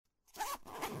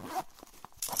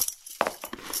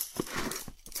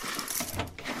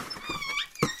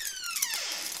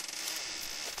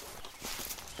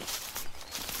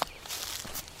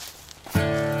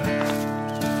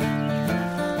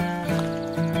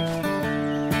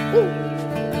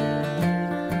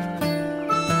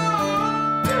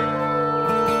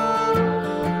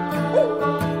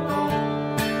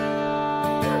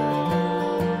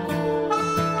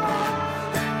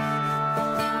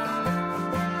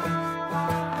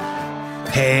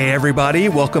Hey everybody,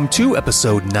 welcome to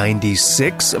episode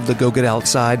 96 of the Go Get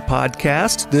Outside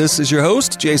podcast. This is your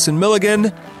host, Jason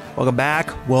Milligan. Welcome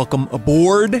back, welcome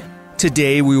aboard.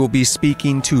 Today we will be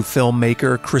speaking to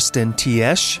filmmaker Kristin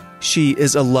Tieche. She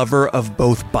is a lover of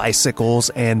both bicycles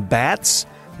and bats.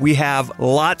 We have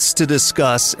lots to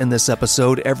discuss in this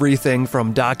episode, everything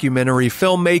from documentary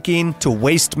filmmaking to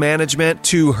waste management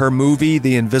to her movie,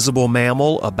 The Invisible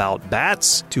Mammal, about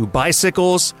bats, to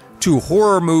bicycles, to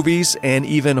horror movies, and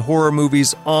even horror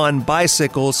movies on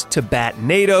bicycles, to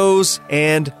bat-nados,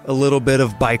 and a little bit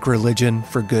of bike religion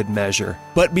for good measure.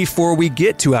 But before we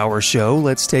get to our show,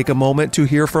 let's take a moment to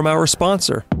hear from our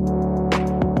sponsor.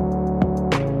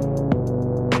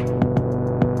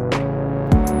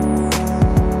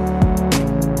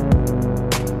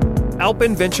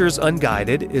 Alpine Ventures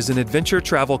Unguided is an adventure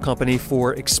travel company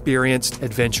for experienced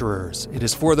adventurers. It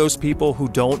is for those people who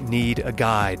don't need a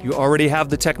guide. You already have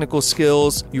the technical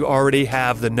skills, you already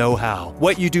have the know-how.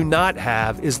 What you do not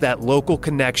have is that local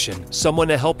connection, someone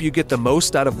to help you get the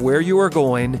most out of where you are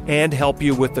going and help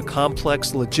you with the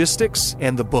complex logistics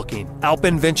and the booking.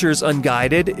 Alpine Ventures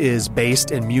Unguided is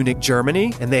based in Munich,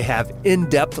 Germany, and they have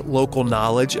in-depth local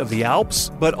knowledge of the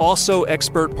Alps, but also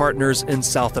expert partners in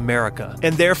South America.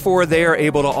 And therefore, they are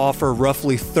able to offer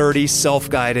roughly 30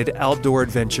 self-guided outdoor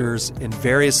adventures in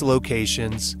various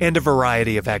locations and a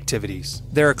variety of activities.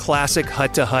 There are classic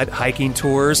hut-to-hut hiking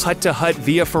tours, hut-to-hut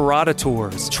via ferrata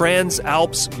tours,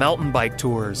 Trans-Alps mountain bike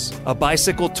tours, a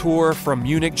bicycle tour from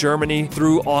Munich, Germany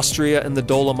through Austria and the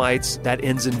Dolomites that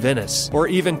ends in Venice, or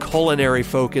even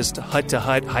culinary-focused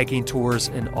hut-to-hut hiking tours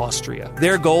in Austria.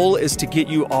 Their goal is to get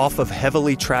you off of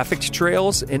heavily trafficked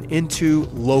trails and into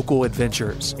local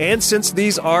adventures. And since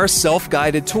these are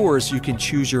self-guided tours, you can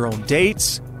choose your own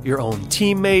dates, your own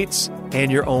teammates,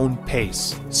 and your own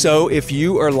pace. So if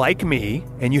you are like me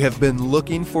and you have been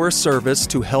looking for a service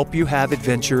to help you have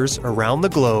adventures around the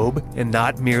globe and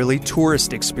not merely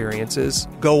tourist experiences,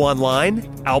 go online,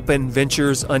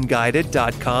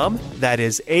 alpenventuresunguided.com. That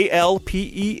is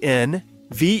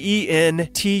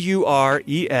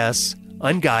ALPENVENTURES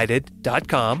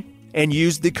unguided.com. and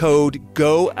use the code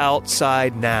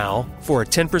GOOUTSIDENOW for a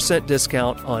 10%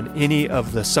 discount on any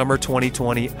of the summer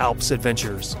 2020 Alps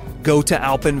adventures. Go to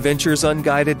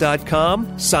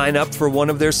alpenventuresunguided.com, sign up for one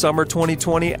of their summer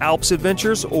 2020 Alps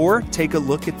adventures, or take a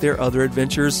look at their other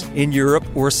adventures in Europe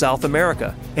or South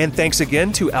America. And thanks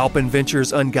again to Alpine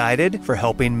Ventures Unguided for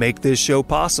helping make this show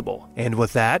possible. And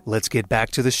with that, let's get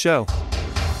back to the show.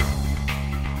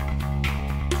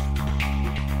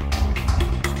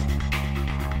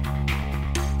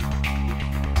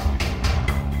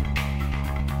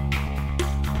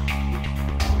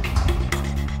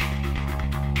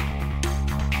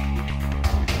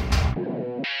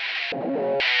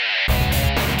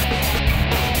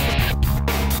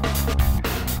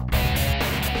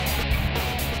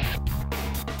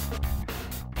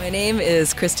 My name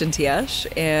is Kristin Tieche,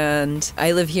 and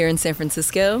I live here in San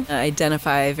Francisco. I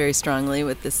identify very strongly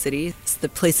with this city. It's the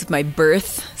place of my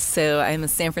birth, so I'm a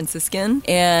San Franciscan.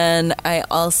 And I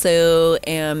also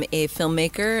am a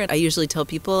filmmaker. I usually tell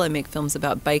people I make films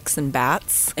about bikes and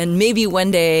bats. And maybe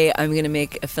one day I'm going to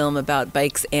make a film about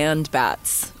bikes and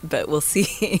bats, but we'll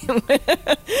see.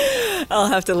 I'll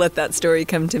have to let that story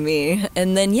come to me.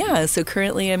 And then, so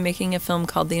currently I'm making a film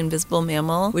called The Invisible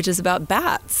Mammal, which is about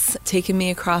bats. Taking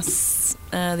me across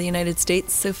the United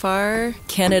States so far.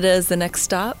 Canada is the next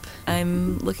stop.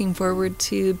 I'm looking forward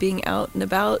to being out and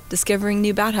about discovering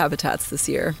new bat habitats this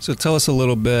year. So tell us a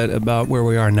little bit about where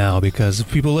we are now, because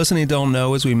if people listening don't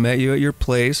know, as we met you at your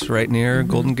place right near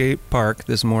Golden Gate Park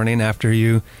this morning after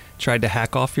you tried to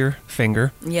hack off your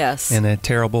finger. Yes. In a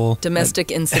terrible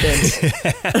domestic incident.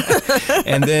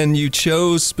 And then you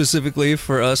chose specifically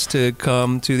for us to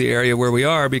come to the area where we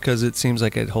are because it seems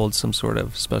like it holds some sort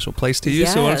of special place to you.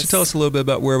 Yes. So why don't you tell us a little bit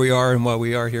about where we are and why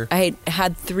we are here? I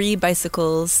had 3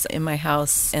 bicycles in my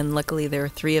house, and luckily there were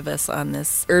 3 of us on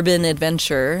this urban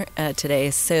adventure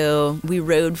today. So we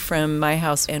rode from my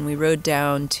house and we rode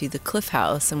down to the Cliff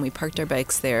House, and we parked our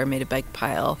bikes there, made a bike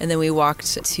pile, and then we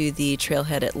walked to the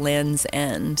trailhead at Land's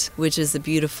End, which is a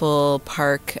beautiful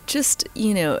park just,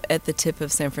 at the tip of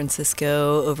San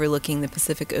Francisco, overlooking the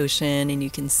Pacific Ocean, and you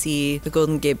can see the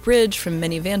Golden Gate Bridge from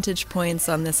many vantage points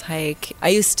on this hike. I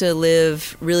used to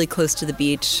live really close to the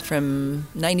beach from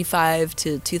 95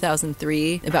 to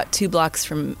 2003, about 2 blocks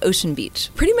from Ocean Beach.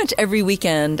 Pretty much every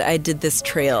weekend I did this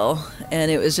trail,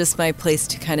 and it was just my place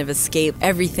to kind of escape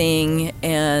everything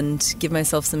and give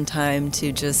myself some time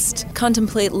to just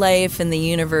contemplate life and the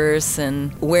universe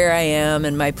and where where I am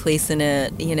and my place in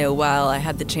it, while I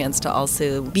had the chance to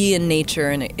also be in nature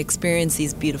and experience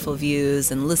these beautiful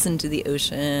views and listen to the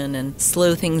ocean and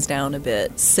slow things down a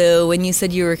bit. So when you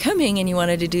said you were coming and you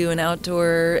wanted to do an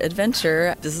outdoor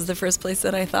adventure, this is the first place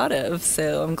that I thought of.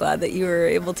 So I'm glad that you were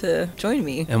able to join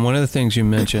me. And one of the things you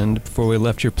mentioned before we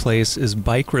left your place is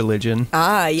bike religion.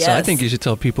 Ah, yes. So I think you should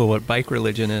tell people what bike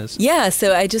religion is. Yeah,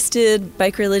 so I just did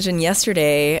bike religion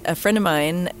yesterday. A friend of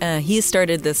mine, he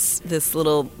started this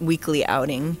little weekly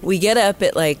outing. We get up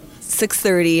at like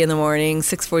 6:30 in the morning,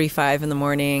 6:45 in the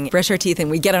morning, brush our teeth, and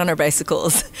we get on our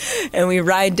bicycles and we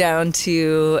ride down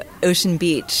to Ocean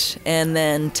Beach and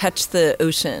then touch the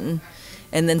ocean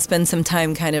and then spend some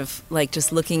time kind of like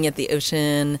just looking at the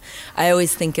ocean. I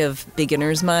always think of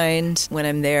beginner's mind when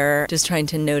I'm there, just trying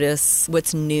to notice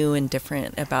what's new and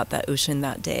different about that ocean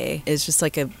that day. It's just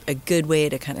like a good way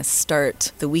to kind of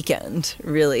start the weekend,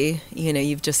 really.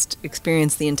 You've just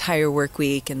experienced the entire work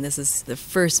week, and this is the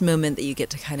first moment that you get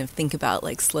to kind of think about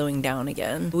like slowing down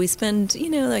again. We spend,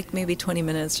 like maybe 20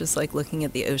 minutes just like looking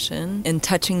at the ocean, and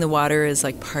touching the water is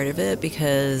like part of it,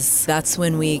 because that's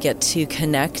when we get to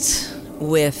connect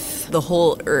with the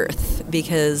whole earth,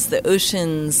 because the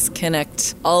oceans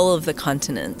connect all of the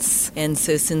continents. And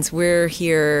so since we're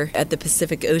here at the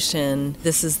Pacific Ocean,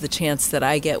 this is the chance that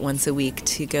I get once a week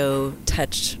to go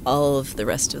touch all of the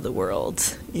rest of the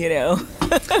world,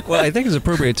 Well, I think it's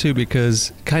appropriate too,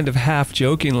 because kind of half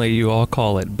jokingly you all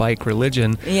call it bike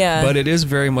religion. Yeah. But it is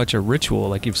very much a ritual.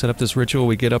 Like, you've set up this ritual,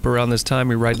 we get up around this time,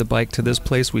 we ride the bike to this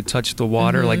place, we touch the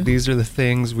water. Mm-hmm. Like, these are the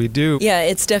things we do. Yeah,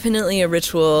 it's definitely a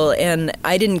ritual, and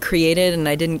I didn't create it, and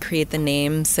I didn't create the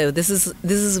name. So this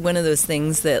is one of those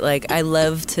things that like I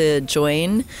love to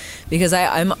join, because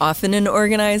I'm often an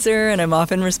organizer and I'm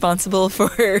often responsible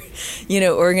for,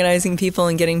 organizing people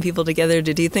and getting people together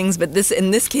to do things. But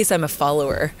in this case, I'm a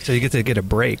follower. So you get to get a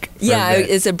break. Yeah,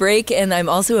 it's a break, and I'm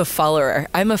also a follower.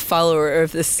 I'm a follower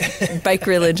of this bike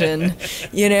religion.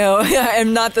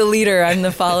 I'm not the leader, I'm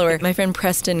the follower. My friend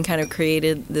Preston kind of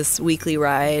created this weekly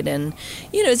ride, and,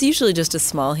 it's usually just a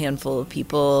small handful of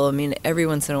people. I mean, every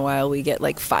once in a while we get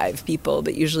like 5 people,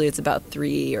 but usually it's about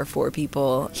 3 or 4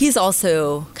 people. He's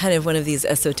also kind of one of these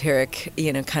esoteric,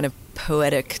 kind of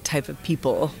poetic type of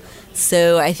people.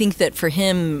 So I think that for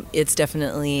him, it's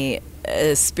definitely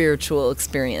a spiritual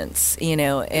experience,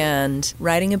 and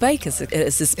riding a bike is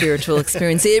a spiritual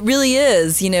experience. It really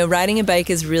is, riding a bike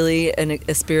is really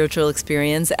a spiritual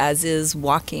experience, as is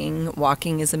walking.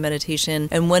 Walking is a meditation.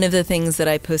 And one of the things that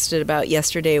I posted about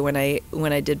yesterday when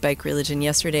I did bike religion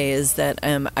yesterday is that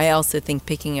I also think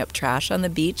picking up trash on the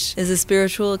beach is a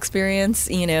spiritual experience.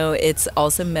 It's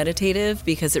also meditative,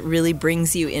 because it really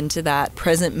brings you into that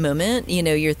present moment.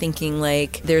 You're thinking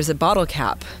like, there's a bottle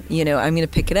cap, I'm going to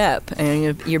pick it up.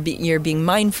 And you're being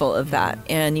mindful of that,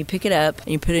 and you pick it up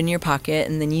and you put it in your pocket,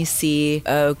 and then you see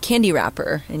a candy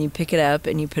wrapper and you pick it up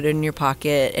and you put it in your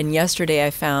pocket. And yesterday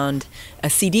I found a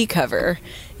CD cover,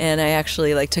 and I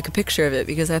actually took a picture of it,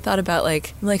 because I thought about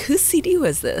whose CD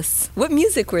was this? What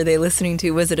music were they listening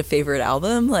to? Was it a favorite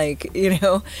album?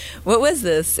 What was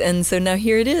this? And so now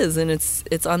here it is, and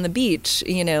it's on the beach,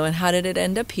 and how did it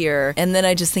end up here? And then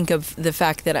I just think of the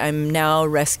fact that I'm now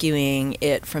rescuing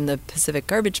it from the Pacific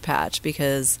garbage patch,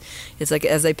 because it's like,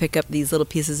 as I pick up these little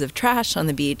pieces of trash on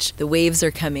the beach, the waves are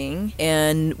coming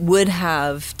and would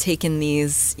have taken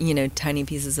these, tiny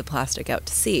pieces of plastic out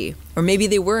to sea. Or maybe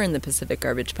they were in the Pacific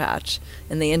garbage patch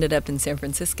and they ended up in San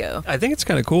Francisco. I think it's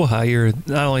kind of cool how you're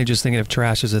not only just thinking of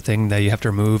trash as a thing that you have to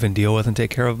remove and deal with and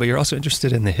take care of, but you're also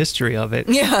interested in the history of it.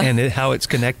 Yeah. And how it's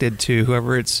connected to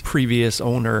whoever its previous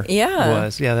owner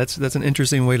was. Yeah, that's an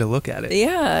interesting way to look at it.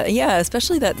 Yeah,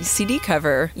 especially that CD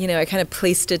cover. I kind of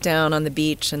placed it down on the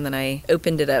beach, and then I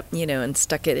opened it up, and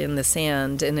stuck it in the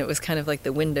sand, and it was kind of like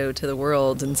the window to the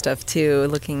world and stuff too,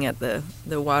 looking at the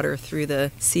water through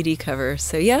the CD cover.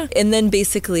 So yeah. And then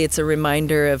basically it's a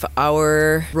reminder of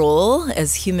our role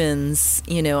as humans,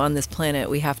 on this planet.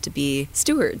 We have to be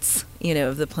stewards,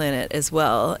 of the planet as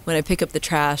well. When I pick up the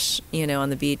trash, on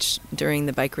the beach during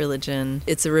the bike religion,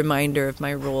 it's a reminder of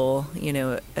my role,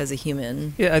 as a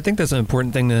human. Yeah, I think that's an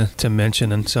important thing to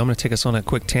mention. And so I'm going to take us on a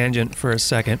quick tangent for a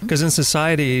second. Because in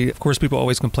society, of course, people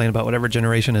always complain about whatever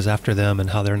generation is after them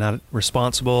and how they're not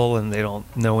responsible and they don't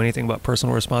know anything about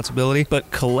personal responsibility.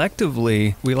 But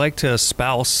collectively, we like to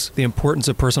espouse the importance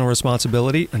of personal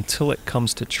responsibility until it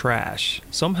comes to trash.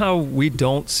 Somehow we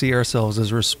don't see ourselves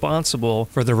as responsible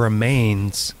for the remainder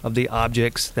brains of the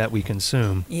objects that we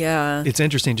consume. Yeah. It's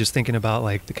interesting just thinking about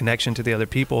like the connection to the other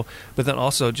people, but then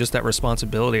also just that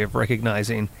responsibility of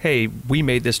recognizing, hey, we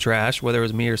made this trash, whether it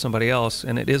was me or somebody else,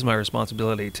 and it is my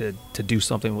responsibility to do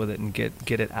something with it and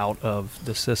get it out of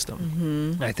the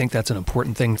system. I think that's an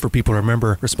important thing for people to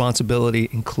remember. Responsibility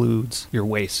includes your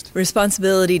waste.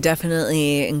 Responsibility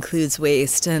definitely includes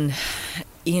waste, and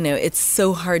it's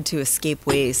so hard to escape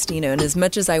waste, and as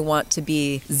much as I want to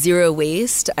be zero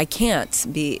waste, I can't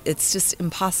be. It's just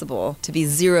impossible to be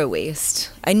zero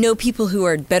waste. I know people who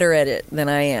are better at it than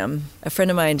I am. A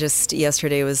friend of mine just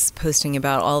yesterday was posting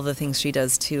about all the things she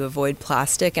does to avoid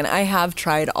plastic, and I have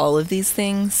tried all of these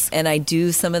things, and I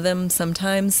do some of them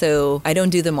sometimes, so I don't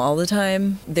do them all the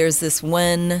time. There's this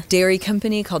one dairy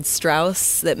company called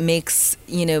Strauss that makes,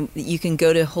 you can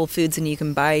go to Whole Foods and you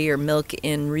can buy your milk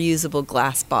in reusable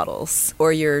glass bottles,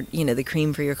 or the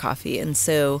cream for your coffee. And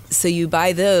so you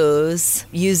buy those,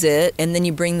 use it, and then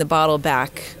you bring the bottle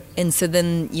back. And so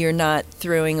then you're not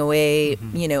throwing away,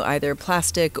 either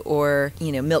plastic or,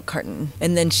 milk carton.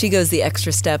 And then she goes the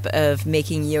extra step of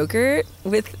making yogurt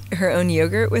with her own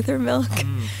yogurt with her milk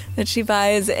that she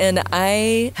buys. And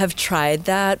I have tried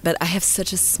that, but I have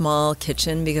such a small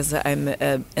kitchen because I'm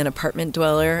an apartment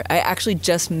dweller. I actually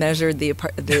just measured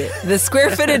the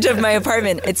square footage of my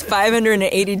apartment. It's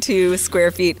 582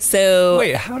 square feet. So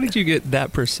wait, how did you get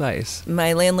that precise?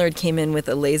 My landlord came in with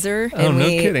a laser. Oh, no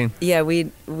kidding. Yeah,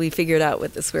 we figured out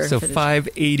what the square footage. So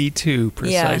 582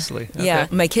 precisely. Yeah, yeah.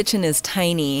 My kitchen is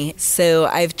tiny, so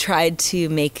I've tried to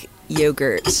make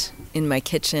yogurt in my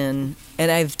kitchen,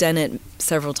 and I've done it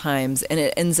several times, and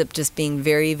it ends up just being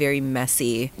very, very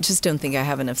messy. Just don't think I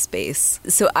have enough space.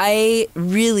 So I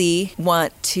really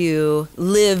want to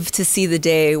live to see the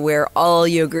day where all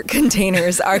yogurt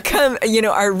containers are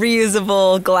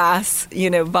reusable glass,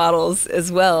 bottles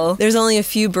as well. There's only a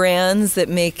few brands that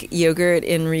make yogurt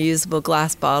in reusable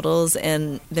glass bottles,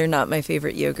 and they're not my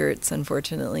favorite yogurts,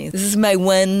 unfortunately. This is my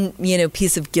one,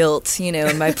 piece of guilt,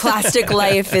 in my plastic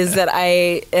life, is that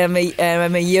I am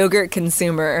a yogurt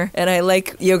consumer, and I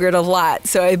like yogurt a lot,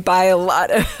 so I buy a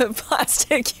lot of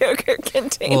plastic yogurt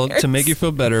containers. Well, to make you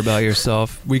feel better about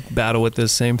yourself, we battle with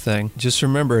this same thing. Just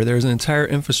remember, there's an entire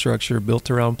infrastructure built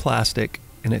around plastic,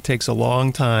 and it takes a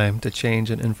long time to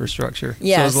change an infrastructure.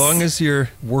 Yes. So as long as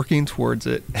you're working towards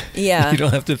it, you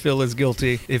don't have to feel as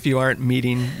guilty if you aren't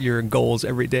meeting your goals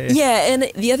every day. Yeah,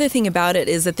 and the other thing about it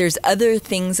is that there's other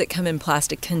things that come in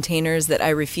plastic containers that I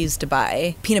refuse to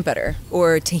buy. Peanut butter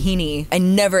or tahini. I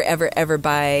never, ever, ever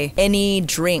buy any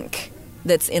drink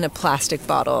that's in a plastic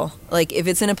bottle. Like, if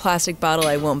it's in a plastic bottle,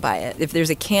 I won't buy it. If there's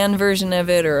a can version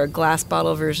of it or a glass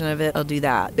bottle version of it, I'll do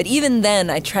that. But even then,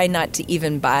 I try not to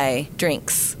even buy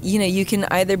drinks. You can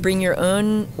either bring your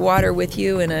own water with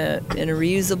you in a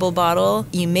reusable bottle.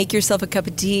 You make yourself a cup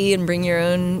of tea and bring your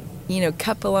own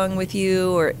cup along with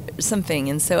you or something.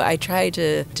 And so I try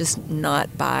to just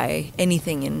not buy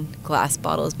anything in glass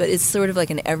bottles, but it's sort of like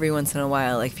an every once in a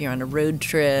while, like if you're on a road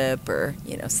trip or,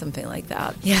 something like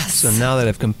that. Yes. So now that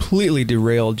I've completely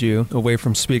derailed you away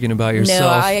from speaking about yourself. No,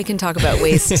 I can talk about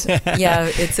waste. Yeah,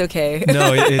 it's okay.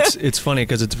 No, it's funny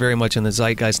because it's very much in the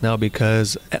zeitgeist now,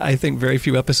 because I think very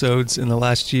few episodes in the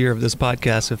last year of this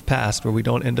podcast have passed where we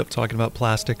don't end up talking about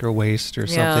plastic or waste or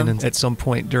something. And at some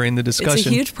point during the discussion. It's a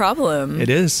huge problem. It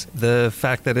is. The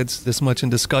fact that it's this much in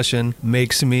discussion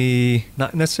makes me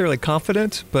not necessarily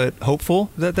confident, but hopeful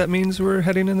that means we're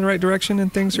heading in the right direction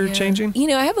and things are changing.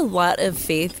 I have a lot of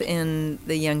faith in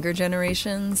the younger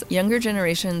generations. Younger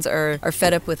generations are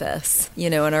fed up with us,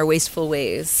 and our wasteful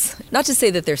ways. Not to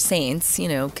say that they're saints,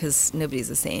 because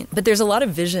nobody's a saint. But there's a lot of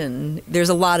vision. There's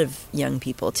a lot of young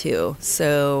people, too.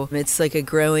 So it's like a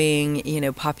growing,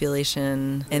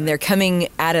 population, and they're coming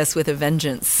at us with a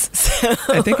vengeance. So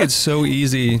I think it's so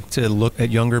easy to look at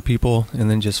younger people and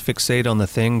then just fixate on the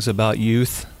things about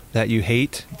youth that you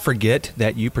hate, forget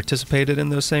that you participated in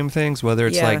those same things, whether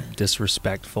it's like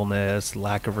disrespectfulness,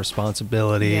 lack of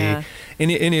responsibility,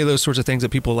 any of those sorts of things that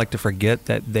people like to forget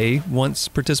that they once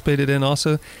participated in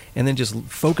also, and then just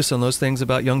focus on those things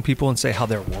about young people and say how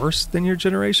they're worse than your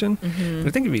generation. But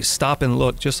I think if you stop and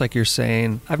look, just like you're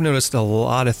saying, I've noticed a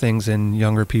lot of things in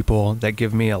younger people that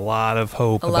give me a lot of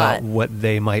hope about what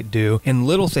they might do. And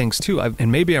little things too,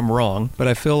 and maybe I'm wrong, but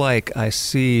I feel like I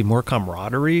see more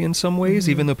camaraderie in some ways,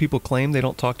 even though people claim they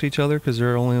don't talk to each other because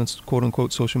they're only on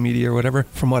quote-unquote social media or whatever.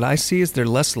 From what I see is they're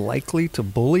less likely to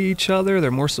bully each other.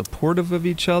 They're more supportive of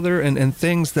each other, and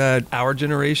things that our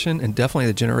generation and definitely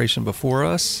the generation before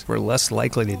us were less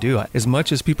likely to do. As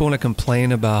much as people want to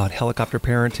complain about helicopter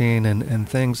parenting and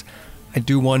things, I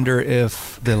do wonder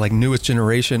if the newest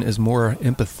generation is more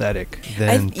empathetic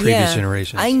than previous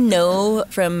generations. I know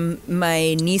from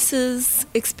my niece's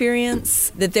experience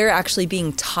that they're actually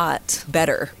being taught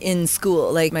better in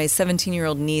school. Like my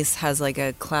 17-year-old niece has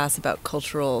a class about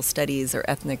cultural studies or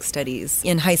ethnic studies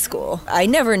in high school. I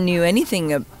never knew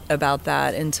anything about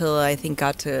that until I think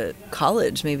got to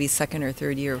college, maybe second or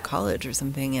third year of college or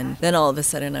something. And then all of a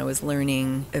sudden I was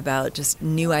learning about just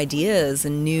new ideas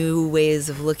and new ways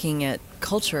of looking at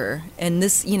culture. And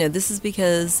this is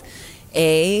because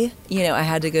I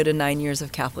had to go to 9 years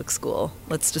of Catholic school.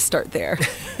 Let's just start there.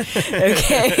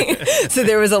 Okay. So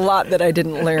there was a lot that I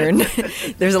didn't learn.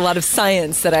 There's a lot of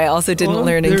science that I also didn't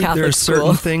learn in Catholic school. There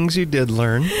are certain things you did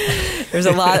learn. There's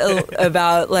a lot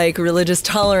about religious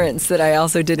tolerance that I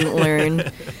also didn't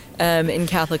learn in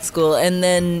Catholic school. And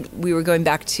then we were going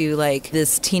back to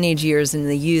this teenage years and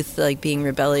the youth being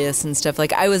rebellious and stuff.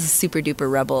 I was a super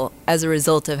duper rebel as a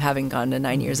result of having gone to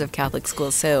 9 years of Catholic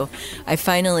school. So I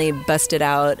finally busted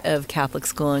out of Catholic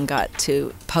school and got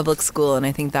to public school. And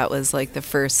I think that was the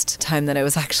first time that I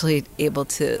was actually able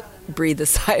to breathe a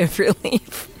sigh of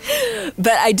relief.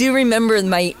 But I do remember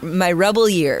my rebel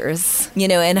years,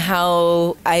 and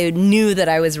how I knew that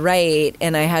I was right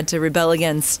and I had to rebel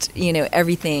against,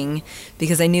 everything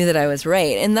because I knew that I was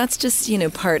right. And that's just,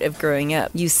 part of growing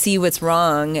up. You see what's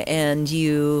wrong and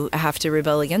you have to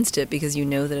rebel against it because you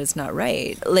know that it's not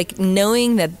right.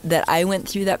 Knowing that I went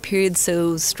through that period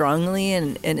so strongly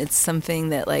and it's something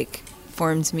that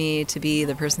formed me to be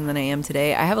the person that I am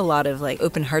today. I have a lot of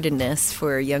open-heartedness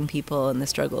for young people and the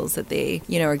struggles that they,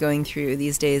 are going through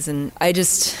these days. And I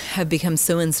just have become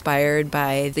so inspired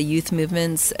by the youth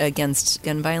movements against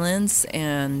gun violence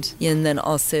and then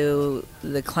also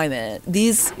the climate.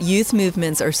 These youth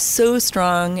movements are so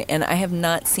strong, and I have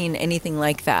not seen anything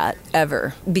like that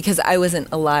ever because I wasn't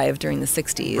alive during the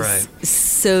 60s. Right.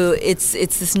 So it's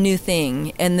this new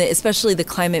thing, and especially the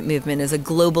climate movement is a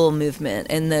global movement,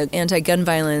 and the anti-gun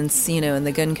violence, and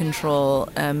the gun control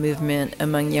movement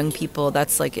among young people,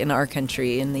 that's in our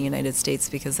country, in the United States,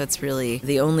 because that's really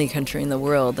the only country in the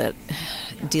world that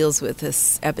deals with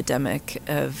this epidemic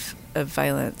of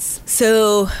violence.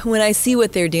 So when I see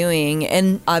what they're doing,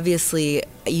 and obviously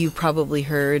you probably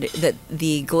heard that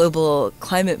the global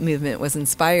climate movement was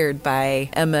inspired by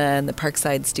Emma and the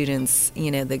Parkside students,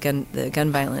 the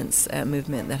gun violence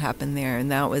movement that happened there,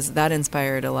 and that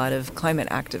inspired a lot of climate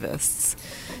activists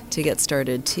to get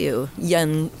started too,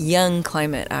 young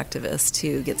climate activists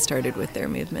to get started with their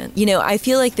movement. I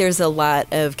feel like there's a lot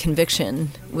of conviction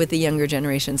with the younger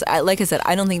generations. Like I said,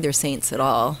 I don't think they're saints at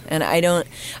all. And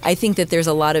I think that there's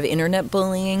a lot of internet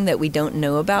bullying that we don't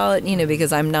know about,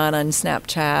 because I'm not on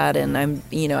Snapchat and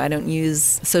I don't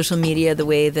use social media the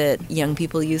way that young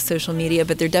people use social media,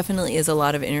 but there definitely is a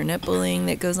lot of internet bullying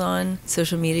that goes on,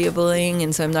 social media bullying.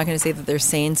 And so I'm not going to say that they're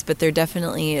saints, but there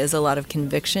definitely is a lot of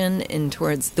conviction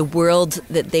towards the world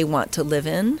that they want to live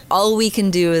in. All we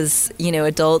can do as,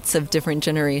 adults of different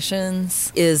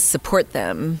generations is support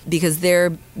them because they're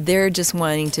just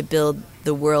wanting to build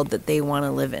the world that they want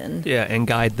to live in. Yeah, and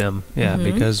guide them. Yeah,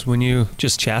 because when you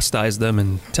just chastise them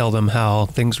and tell them how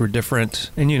things were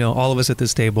different, and all of us at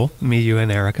this table, me, you,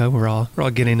 and Erica, we're all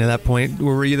getting to that point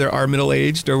where we either are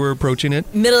middle-aged or we're approaching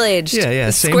it. Middle-aged. Yeah,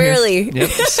 same squarely. Here. Yep,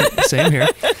 same here.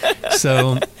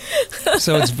 So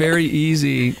it's very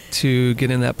easy to get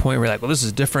in that point where well, this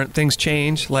is different. Things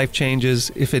change. Life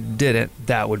changes. If it didn't,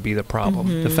 that would be the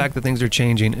problem. The fact that things are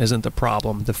changing isn't the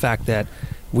problem. The fact that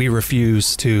we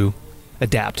refuse to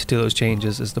adapt to those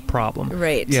changes is the problem.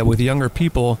 Right. Yeah, with younger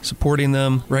people, supporting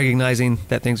them, recognizing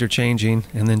that things are changing,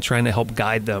 and then trying to help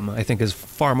guide them, I think is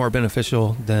far more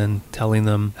beneficial than telling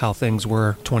them how things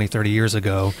were 20, 30 years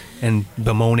ago and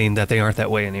bemoaning that they aren't that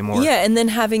way anymore. Yeah, and then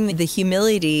having the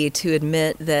humility to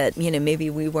admit that, maybe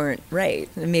we weren't right.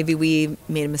 Maybe we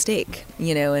made a mistake,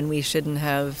 and we shouldn't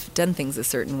have done things a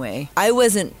certain way. I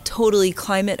wasn't totally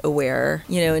climate aware,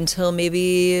 until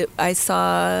maybe I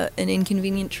saw An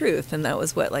Inconvenient Truth, and that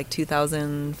was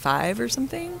 2005 or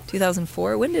something?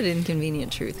 2004? When did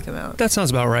Inconvenient Truth come out? That sounds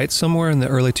about right. Somewhere in the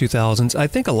early 2000s. I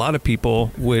think a lot of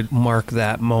people would mark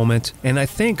that moment. And I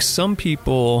think some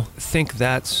people think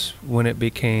that's when it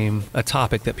became a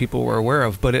topic that people were aware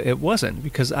of, but it wasn't,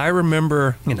 because I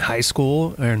remember in high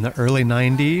school or in the early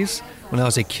 90s, when I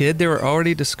was a kid, there were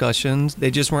already discussions. They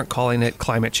just weren't calling it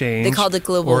climate change. They called it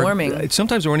global warming.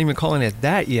 Sometimes they weren't even calling it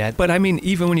that yet. But I mean,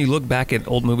 even when you look back at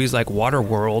old movies like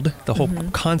Waterworld, the whole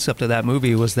concept of that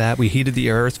movie was that we heated the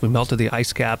earth, we melted the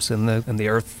ice caps, and the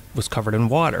earth was covered in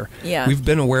water. Yeah. We've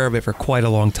been aware of it for quite a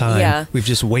long time. Yeah. We've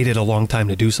just waited a long time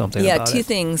to do something about it. Yeah, two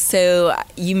things. So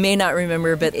you may not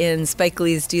remember, but in Spike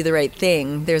Lee's Do the Right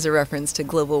Thing, there's a reference to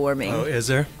global warming. Oh, is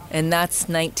there? And that's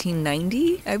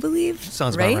 1990, I believe.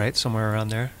 Sounds about right, somewhere around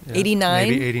there. Yeah. 89?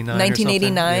 Maybe 89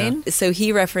 1989. Yeah. So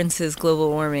he references global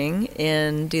warming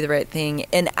in Do the Right Thing.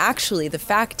 And actually, the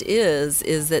fact is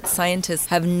that scientists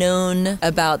have known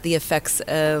about the effects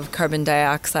of carbon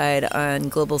dioxide on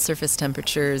global surface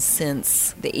temperatures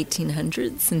since the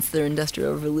 1800s, since the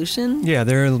Industrial Revolution. Yeah,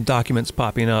 there are documents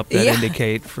popping up that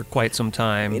indicate for quite some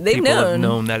time people have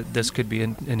known that this could be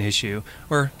an issue,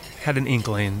 or had an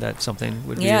inkling that something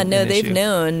would be an issue.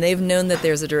 They've known that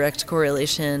there's a direct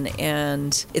correlation,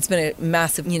 and it's been a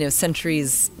massive,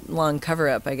 centuries-long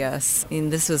cover-up, I guess. I mean,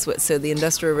 this was the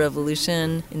Industrial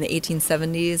Revolution in the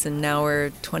 1870s, and now we're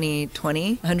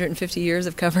 2020, 150 years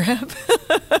of cover-up.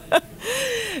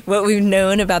 What we've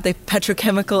known about the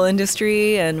petrochemical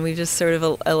industry, and we just sort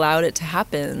of allowed it to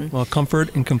happen. Well,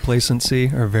 comfort and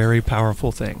complacency are very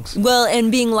powerful things. Well,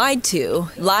 and being lied to.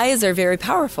 Lies are very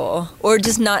powerful, or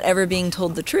just not ever being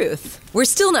told the truth. We're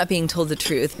still not being told the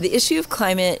truth. The issue of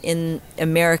climate in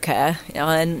America,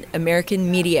 on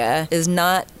American media, is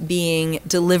not being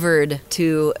delivered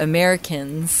to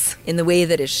Americans in the way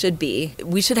that it should be.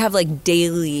 We should have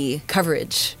daily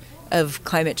coverage of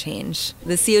climate change.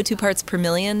 The CO2 parts per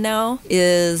million now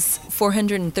is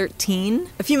 413.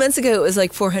 A few months ago, it was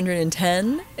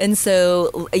 410. And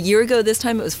so a year ago this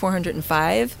time, it was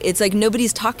 405. It's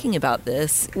nobody's talking about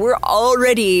this. We're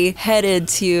already headed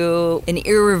to an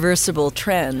irreversible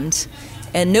trend,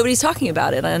 and nobody's talking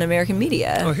about it on American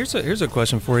media. Oh, here's a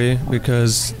question for you,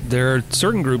 because there are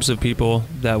certain groups of people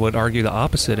that would argue the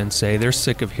opposite and say they're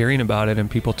sick of hearing about it and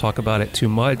people talk about it too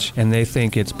much, and they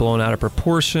think it's blown out of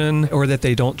proportion, or that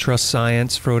they don't trust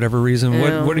science for whatever reason.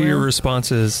 What are your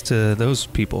responses to those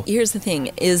people? Here's the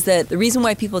thing, is that the reason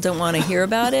why people don't want to hear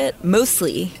about it,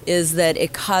 mostly, is that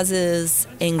it causes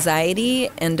anxiety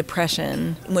and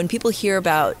depression. When people hear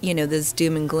about, this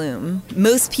doom and gloom,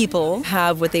 most people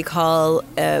have what they call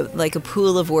a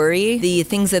pool of worry, the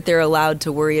things that they're allowed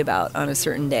to worry about on a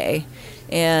certain day.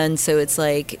 And so it's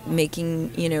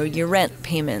making, your rent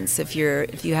payments, if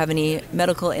you have any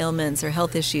medical ailments or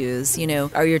health issues,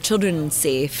 are your children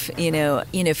safe,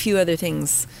 a few other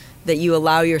things that you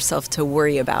allow yourself to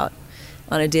worry about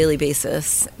on a daily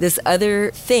basis. This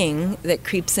other thing that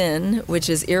creeps in, which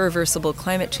is irreversible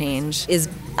climate change, is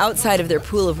outside of their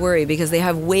pool of worry, because they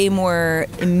have way more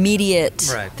immediate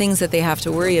things that they have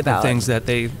to worry about. The things that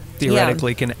they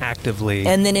theoretically can actively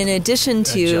And then in addition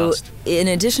to adjust.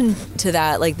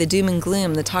 That, the doom and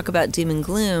gloom, the talk about doom and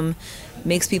gloom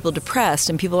makes people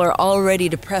depressed, and people are already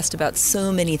depressed about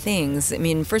so many things. I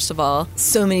mean, first of all,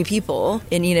 so many people,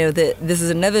 and this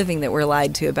is another thing that we're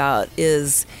lied to about,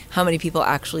 is how many people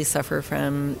actually suffer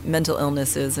from mental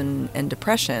illnesses and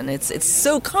depression. It's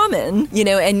so common,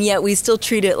 and yet we still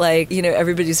treat it like,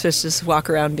 everybody's supposed to just walk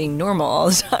around being normal all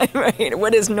the time, right?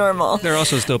 What is normal? There are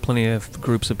also still plenty of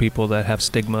groups of people that have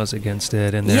stigmas against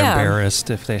it, and they're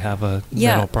embarrassed if they have a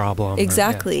mental problem.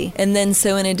 Exactly. And then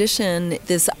so in addition,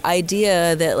 this idea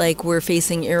that we're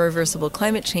facing irreversible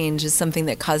climate change is something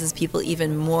that causes people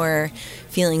even more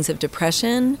feelings of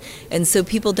depression, and so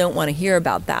people don't want to hear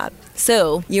about that.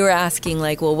 So you were asking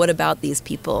well, what about these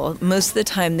people? Most of the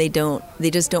time they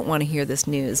just don't want to hear this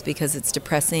news because it's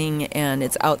depressing and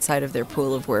it's outside of their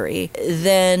pool of worry.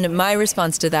 Then my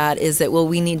response to that is that,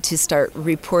 we need to start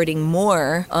reporting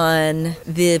more on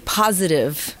the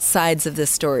positive sides of the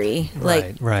story.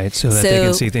 Right, so that they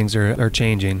can see things are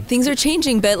changing. Things are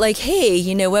changing, but hey,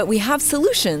 you know what? We have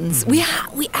solutions.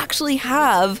 Mm-hmm. We actually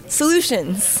have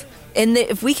solutions. And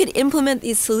if we could implement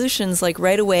these solutions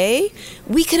right away,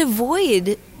 we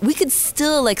could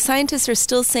still, scientists are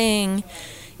still saying,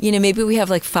 maybe we have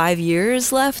 5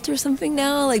 years left or something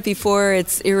now, before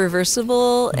it's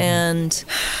irreversible. Mm-hmm. And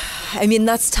I mean,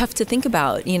 that's tough to think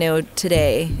about,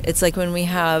 today. It's when we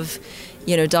have,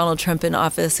 Donald Trump in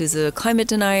office, who's a climate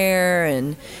denier,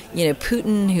 and,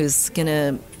 Putin, who's going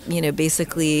to,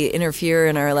 basically interfere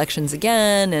in our elections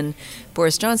again, and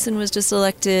Boris Johnson was just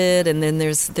elected, and then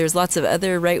there's lots of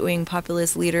other right-wing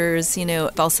populist leaders,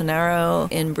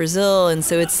 Bolsonaro in Brazil, and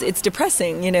so it's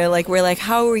depressing, like we're like,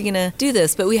 how are we going to do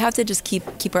this? But we have to just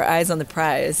keep our eyes on the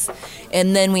prize.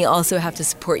 And then we also have to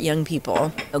support young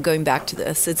people. Going back to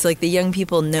this, it's like the young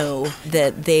people know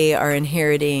that they are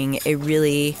inheriting a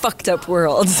really fucked up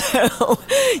world. So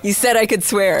you said I could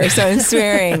swear, so I'm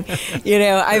swearing.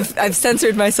 I've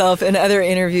censored myself in other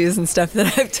interviews and stuff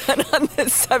that I've done on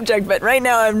this subject, but right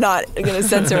now I'm not going to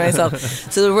censor myself.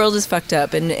 So the world is fucked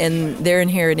up, and they're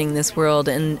inheriting this world.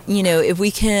 And, if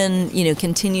we can,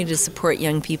 continue to support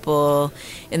young people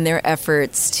in their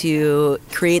efforts to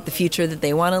create the future that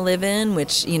they want to live in,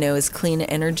 which, is clean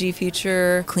energy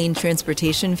future, clean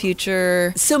transportation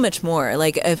future, so much more,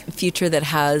 like a future that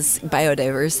has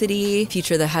biodiversity,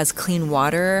 future that has clean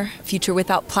water, future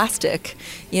without plastic.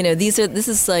 This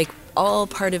is like all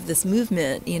part of this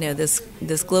movement,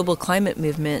 this global climate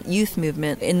movement, youth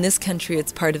movement. In this country,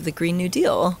 it's part of the Green New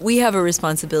Deal. We have a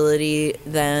responsibility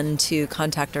then to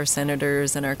contact our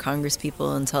senators and our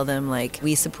congresspeople and tell them, like,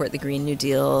 we support the Green New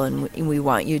Deal and we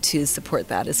want you to support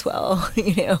that as well,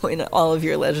 in all of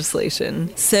your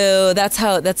legislation. So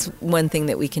that's one thing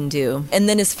that we can do. And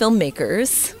then as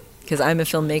filmmakers, because I'm a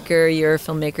filmmaker, you're a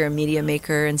filmmaker, a media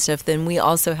maker and stuff, then we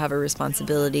also have a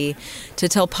responsibility to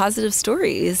tell positive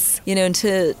stories, and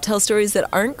to tell stories that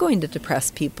aren't going to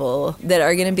depress people, that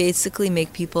are going to basically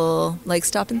make people like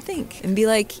stop and think and be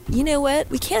like, you know what,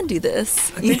 we can do this.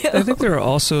 I think there are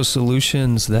also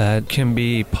solutions that can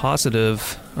be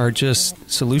positive, are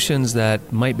just solutions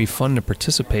that might be fun to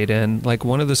participate in. Like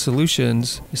one of the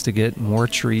solutions is to get more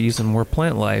trees and more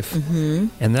plant life. Mm-hmm.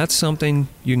 And that's something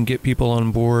you can get people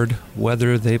on board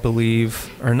whether they believe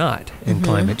or not in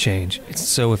climate change.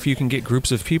 So if you can get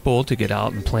groups of people to get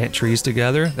out and plant trees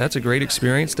together, that's a great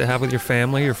experience to have with your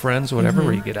family, your friends, whatever,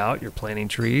 where you get out, you're planting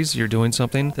trees, you're doing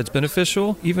something that's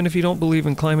beneficial. Even if you don't believe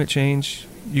in climate change,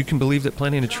 you can believe that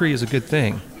planting a tree is a good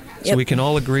thing. So we can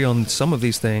all agree on some of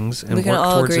these things and work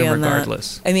towards them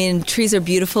regardless. That. I mean, trees are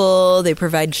beautiful. They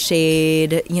provide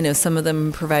shade. Some of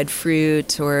them provide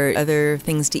fruit or other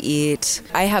things to eat.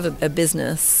 I have a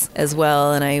business as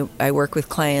well, and I work with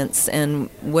clients. And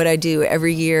what I do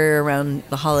every year around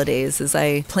the holidays is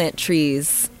I plant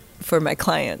trees for my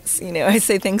clients. I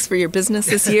say thanks for your business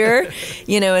this year,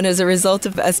 and as a result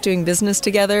of us doing business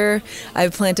together,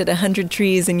 I've planted 100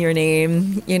 trees in your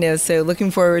name, so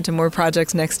looking forward to more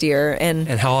projects next year. And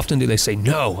how often do they say,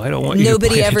 no, I don't want you to plant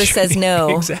Nobody ever says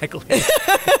no. Exactly.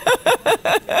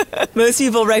 Most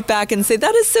people write back and say,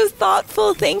 that is so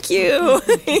thoughtful, thank you.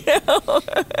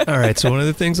 All right, so one of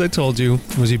the things I told you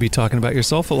was you'd be talking about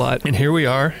yourself a lot, and here we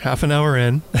are, half an hour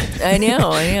in. I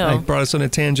know. I brought us on a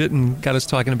tangent and got us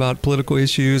talking about political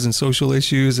issues and social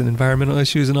issues and environmental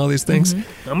issues and all these things.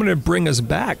 I'm going to bring us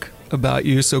back about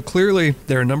you. So clearly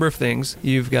there are a number of things.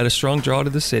 You've got a strong draw to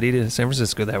the city, to San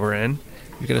Francisco that we're in.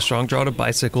 You've got a strong draw to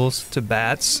bicycles, to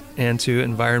bats, and to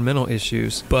environmental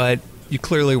issues. But you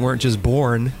clearly weren't just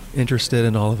born interested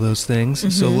in all of those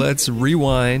things. So let's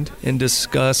rewind and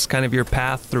discuss kind of your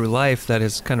path through life that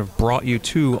has kind of brought you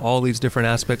to all these different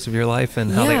aspects of your life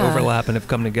and how they overlap and have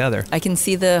come together. I can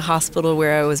see the hospital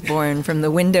where I was born from the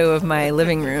window of my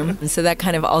living room. And so that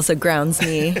kind of also grounds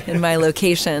me in my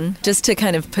location. Just to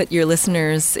kind of put your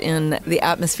listeners in the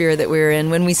atmosphere that we were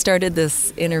in. When we started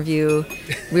this interview,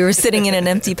 we were sitting in an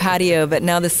empty patio, but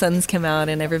now the sun's come out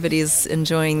and everybody's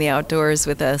enjoying the outdoors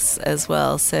with us as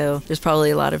well. So there's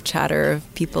probably a lot of chatter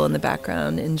of people in the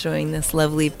background enjoying this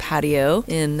lovely patio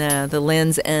in the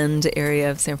Land's End area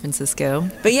of San Francisco.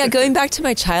 But yeah, going back to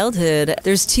my childhood,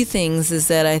 there's two things is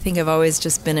that I think I've always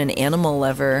just been an animal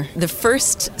lover. The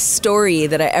first story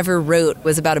that I ever wrote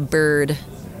was about a bird.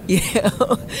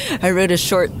 I wrote a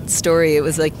short story. It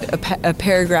was like a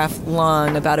paragraph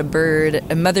long about a bird,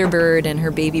 a mother bird and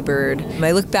her baby bird. And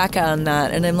I look back on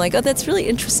that and I'm like, oh, that's really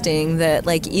interesting that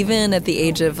like even at the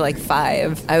age of like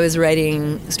 5, I was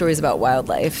writing stories about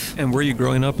wildlife. And were you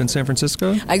growing up in San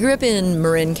Francisco? I grew up in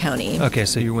Marin County. Okay,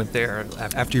 so you went there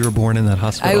after you were born in that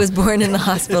hospital. I was born in the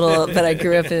hospital, but I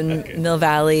grew up in Mill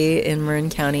Valley in Marin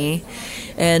County.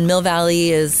 And Mill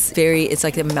Valley is it's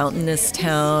like a mountainous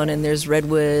town and there's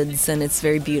redwoods and it's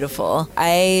very beautiful.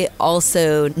 I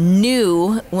also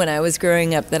knew when I was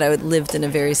growing up that I lived in a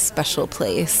very special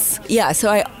place. Yeah, so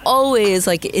I always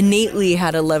like innately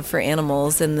had a love for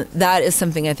animals, and that is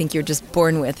something I think you're just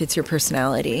born with. It's your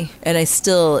personality. And I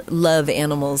still love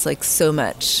animals like so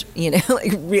much,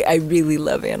 like I really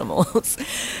love animals.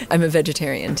 I'm a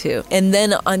vegetarian too. And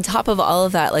then on top of all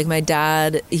of that, like my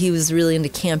dad, he was really into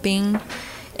camping.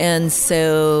 And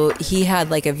so he had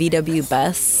like a VW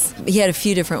bus. He had a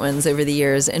few different ones over the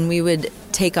years, and we would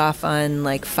take off on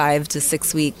like 5 to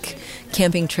 6 week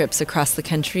camping trips across the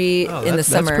country in the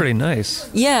summer. That's pretty nice.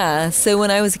 Yeah. So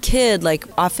when I was a kid, like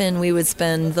often we would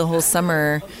spend the whole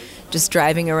summer just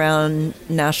driving around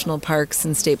national parks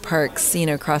and state parks,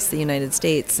 across the United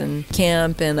States and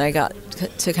camp, and I got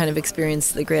to kind of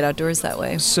experience the great outdoors that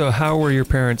way. So how were your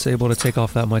parents able to take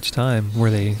off that much time? Were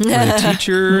they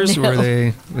teachers?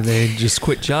 No. Were they just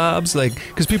quit jobs? Like,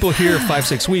 because people hear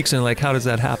 5-6 weeks and like, how does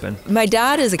that happen? My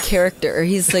dad is a character.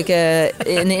 He's like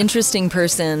an interesting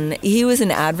person. He was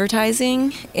in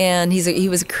advertising, and he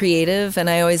was a creative, and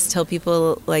I always tell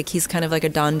people like he's kind of like a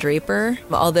Don Draper,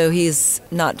 although he's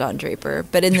not Don Draper,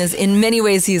 but in many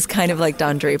ways he's kind of like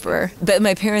Don Draper. But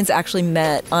my parents actually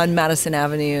met on Madison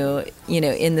Avenue,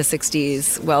 in the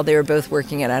 60s while they were both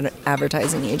working at an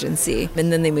advertising agency, and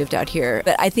then they moved out here.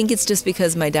 But I think it's just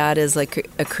because my dad is like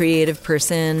a creative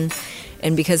person,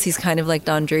 and because he's kind of like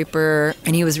Don Draper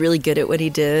and he was really good at what he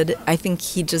did, I think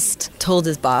he just told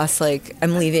his boss, like,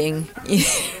 I'm leaving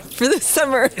for the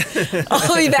summer.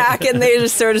 I'll be back. And they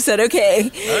just sort of said, okay.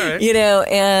 All right.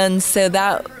 And so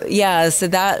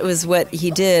that was what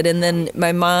he did. And then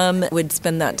my mom would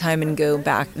spend that time and go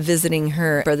back visiting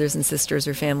her brothers and sisters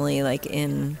or family like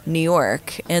in New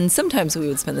York. And sometimes we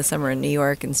would spend the summer in New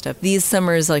York and stuff. These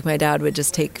summers, like my dad would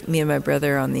just take me and my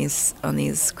brother on these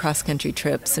cross-country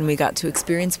trips, and we got to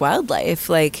experience wildlife.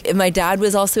 Like, my dad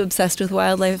was also obsessed with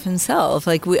wildlife himself.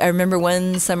 Like, I remember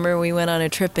one summer we went on a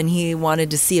trip and he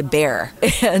wanted to see a bear.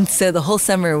 And so the whole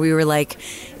summer we were like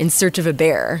in search of a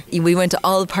bear. We went to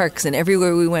all the parks, and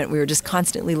everywhere we went we were just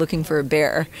constantly looking for a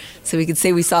bear so we could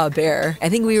say we saw a bear. I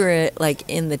think we were like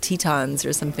in the Tetons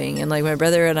or something, and like my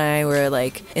brother and I were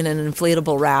like in an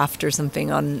inflatable raft or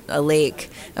something on a lake,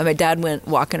 and my dad went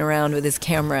walking around with his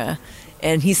camera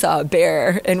and he saw a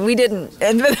bear, and we didn't.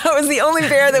 And that was the only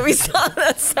bear that we saw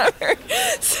that summer.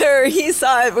 So he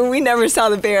saw it, but we never saw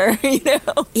the bear,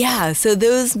 Yeah, so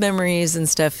those memories and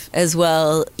stuff as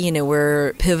well,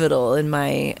 were pivotal in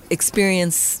my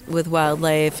experience with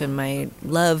wildlife and my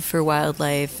love for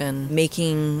wildlife and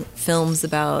making films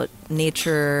about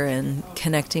nature and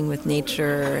connecting with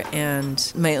nature,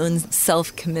 and my own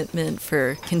self-commitment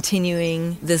for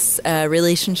continuing this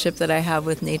relationship that I have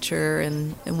with nature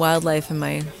and wildlife and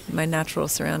my natural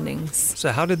surroundings.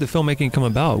 So how did the filmmaking come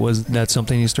about? Was that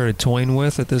something you started toying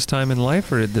with at this time in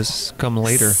life, or did this come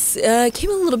later? It came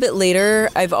a little bit later.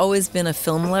 I've always been a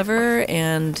film lover,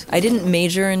 and I didn't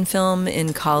major in film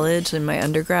in college in my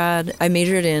undergrad. I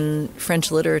majored in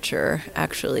French literature,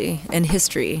 actually, and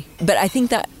history. But I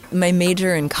think that my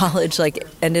major in college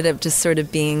ended up just sort of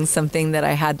being something that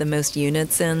I had the most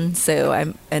units in, so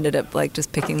I ended up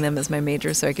just picking them as my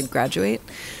major so I could graduate.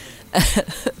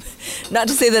 Not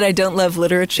to say that I don't love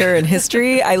literature and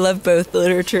history. I love both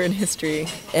literature and history.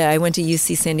 I went to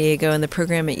UC San Diego, and the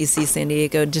program at UC San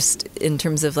Diego, just in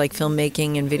terms of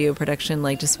filmmaking and video production,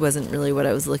 just wasn't really what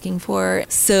I was looking for.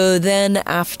 So then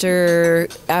after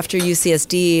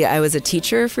UCSD, I was a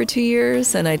teacher for 2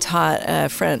 years, and I taught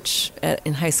French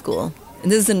in high school.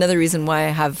 And this is another reason why I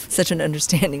have such an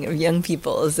understanding of young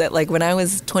people, is that when I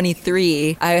was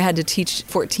 23, I had to teach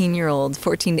 14 to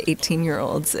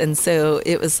 18-year-olds. And so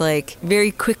it was very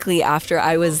quickly after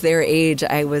I was their age,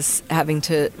 I was having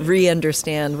to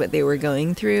re-understand what they were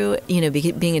going through.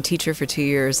 Being a teacher for 2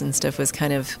 years and stuff was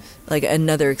kind of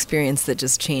another experience that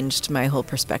just changed my whole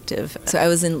perspective. So I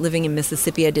was living in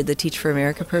Mississippi. I did the Teach for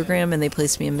America program, and they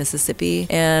placed me in Mississippi.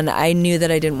 And I knew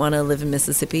that I didn't want to live in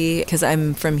Mississippi because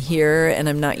I'm from here and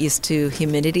I'm not used to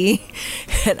humidity.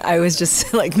 And I was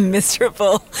just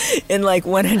miserable in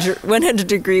 100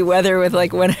 degree weather with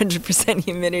 100%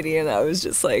 humidity. And I was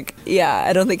just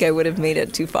I don't think I would have made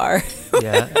it too far.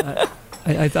 Yeah.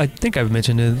 I think I've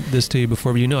mentioned this to you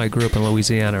before, but I grew up in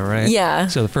Louisiana, right? Yeah.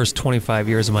 So the first 25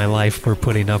 years of my life were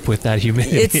putting up with that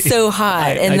humidity. It's so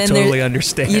hot. I totally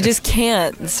understand. You just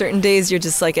can't. Certain days you're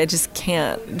just I just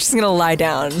can't. I'm just going to lie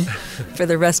down for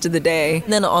the rest of the day.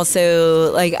 And then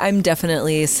also, I'm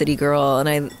definitely a city girl,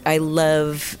 and I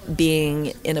love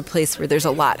being in a place where there's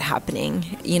a lot happening.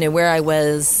 Where I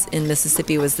was in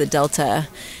Mississippi was the Delta,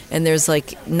 and there's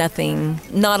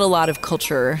not a lot of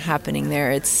culture happening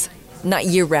there. It's not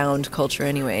year-round culture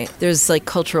anyway. There's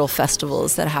cultural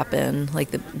festivals that happen,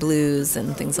 like the blues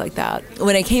and things like that.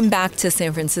 When I came back to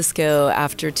San Francisco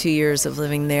after 2 years of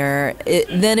living there,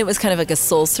 then it was kind of a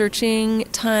soul-searching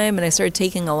time, and I started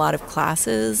taking a lot of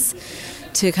classes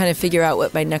to kind of figure out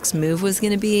what my next move was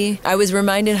going to be. I was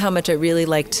reminded how much I really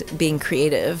liked being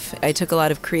creative. I took a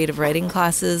lot of creative writing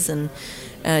classes and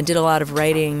did a lot of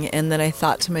writing, and then I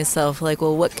thought to myself, like,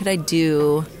 well, what could I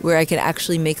do where I could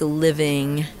actually make a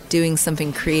living doing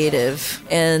something creative?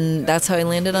 And that's how I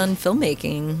landed on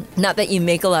filmmaking. Not that you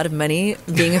make a lot of money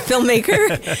being a filmmaker,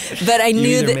 but I knew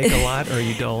you either that make a lot or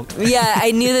you don't. Yeah,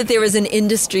 I knew that there was an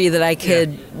industry that I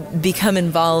could become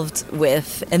involved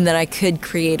with and that I could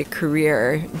create a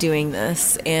career doing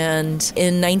this. And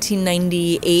in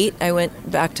 1998, I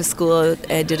went back to school.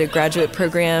 I did a graduate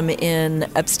program in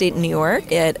upstate New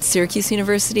York at Syracuse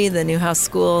University, the Newhouse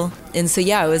School. And so,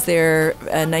 I was there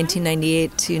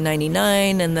 1998 to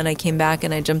 99, and then I came back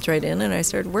and I jumped right in and I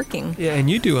started working. Yeah, and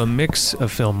you do a mix of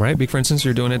film, right? For instance,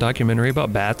 you're doing a documentary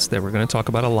about bats that we're going to talk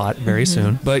about a lot very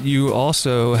soon. But you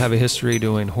also have a history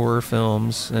doing horror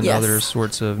films and other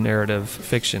sorts of narrative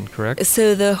fiction, correct?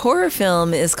 So the horror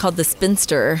film is called The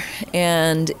Spinster,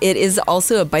 and it is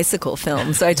also a bicycle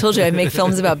film. So I told you I make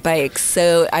films about bikes.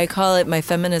 So I call it my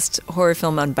feminist horror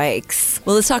film on bikes.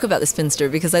 Well, let's talk about The Spinster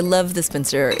because I love The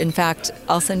Spinster. In fact,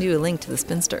 I'll send you a link to The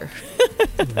Spinster.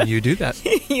 You do that.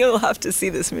 You'll have to see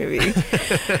this movie.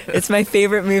 It's my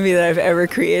favorite movie that I've ever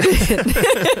created.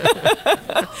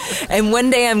 And one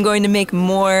day I'm going to make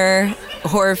more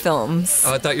horror films.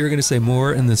 Oh, I thought you were going to say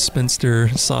more in the Spinster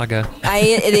saga.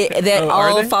 That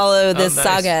all follow this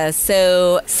saga.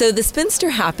 So The Spinster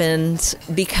happened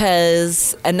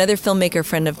because another filmmaker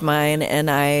friend of mine and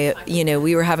I,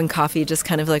 we were having coffee, just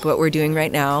kind of like what we're doing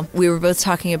right now. We were both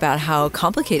talking about how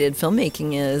complicated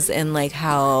filmmaking is and like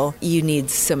how you need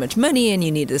so much money and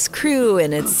you need this crew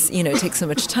and it's, it takes so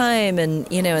much time and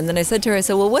then I said to her, I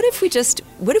said, well, what if we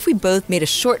both made a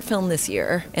short film this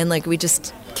year and like we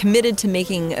just committed to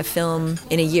making a film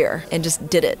in a year and just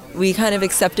did it. We kind of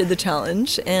accepted the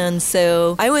challenge. And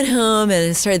so I went home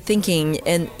and started thinking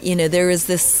and, there was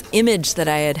this image that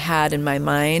I had in my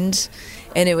mind.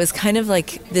 And it was kind of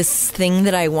like this thing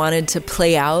that I wanted to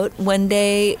play out one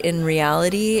day in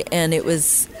reality. And it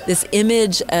was this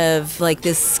image of like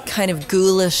this kind of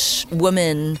ghoulish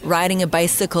woman riding a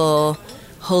bicycle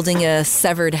holding a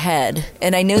severed head.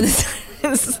 And I know this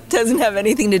doesn't have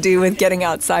anything to do with getting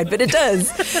outside, but it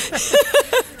does.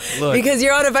 Look, because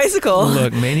you're on a bicycle.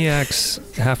 Look, maniacs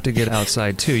have to get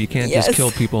outside too. You can't just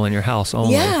kill people in your house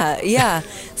only. Yeah.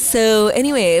 So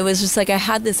anyway, it was just like I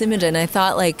had this image and I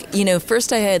thought like,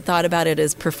 first I had thought about it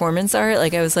as performance art.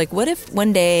 Like I was like, what if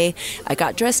one day I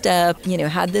got dressed up,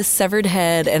 had this severed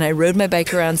head and I rode my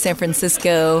bike around San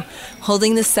Francisco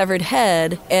holding this severed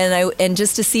head and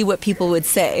just to see what people would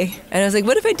say. And I was like,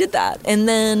 what if I did that? And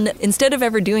then instead of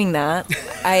ever doing that,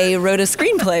 I wrote a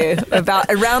screenplay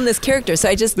around this character.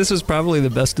 So this was probably the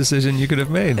best decision you could have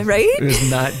made. Right? It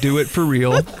was not do it for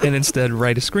real and instead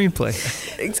write a screenplay.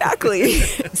 Exactly.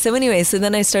 So anyway,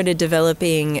 then I started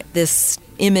developing this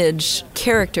image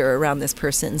character around this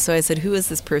person. So I said, who is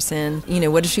this person?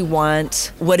 What does she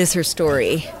want? What is her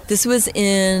story? This was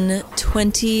in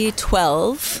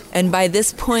 2012. And by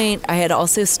this point, I had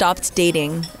also stopped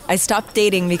dating. I stopped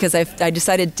dating because I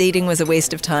decided dating was a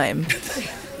waste of time.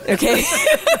 Okay?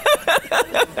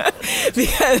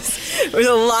 Because there was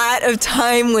a lot of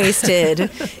time wasted,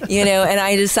 and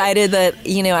I decided that,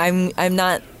 I'm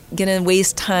not going to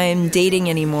waste time dating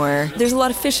anymore. There's a lot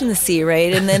of fish in the sea,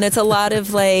 right? And then it's a lot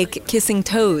of like kissing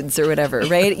toads or whatever,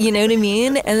 right? You know what I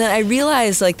mean? And then I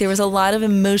realized like there was a lot of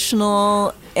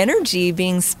emotional energy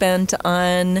being spent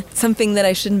on something that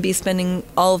I shouldn't be spending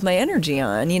all of my energy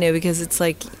on, because it's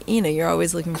like, you're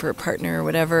always looking for a partner or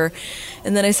whatever.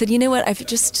 And then I said, you know what? I've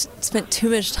just spent too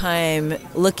much time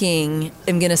looking.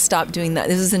 I'm going to stop doing that.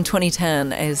 This was in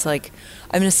 2010. I was like,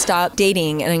 I'm going to stop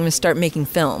dating and I'm going to start making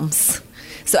films.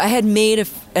 So I had made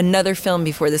another film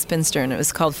before The Spinster, and it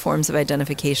was called Forms of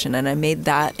Identification, and I made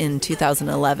that in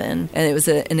 2011. And it was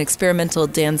an experimental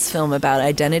dance film about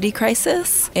identity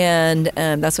crisis, and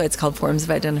that's why it's called Forms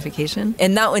of Identification.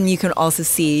 And that one you can also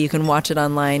see. You can watch it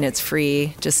online. It's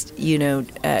free. Just,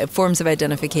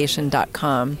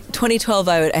 formsofidentification.com. 2012,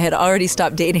 I had already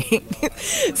stopped dating.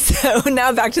 So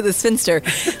now back to The Spinster.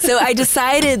 So I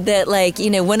decided that,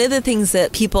 one of the things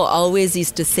that people always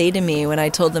used to say to me when I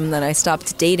told them that I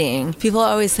stopped dating, people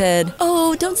always said,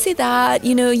 oh, don't say that,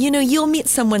 you'll meet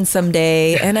someone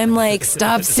someday. And I'm like,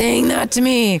 stop saying that to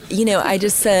me. I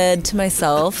just said to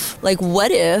myself,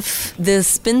 what if the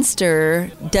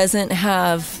spinster doesn't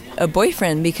have a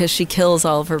boyfriend because she kills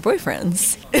all of her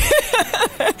boyfriends?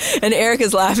 And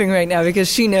Erica's laughing right now because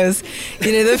she knows,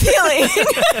 the feeling.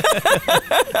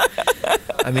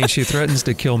 I mean, she threatens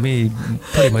to kill me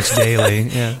pretty much daily.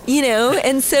 Yeah.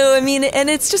 And so, I mean, and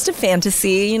it's just a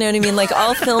fantasy, you know what I mean? Like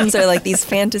all films are like these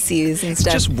fantasies and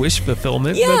stuff. Just wish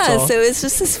fulfillment. Yeah, that's all. so it's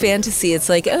just this fantasy. It's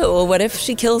like, oh, well, what if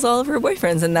she kills all of her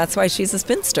boyfriends and that's why she's a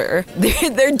spinster?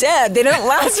 They're dead. They don't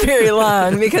last very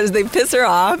long because they piss her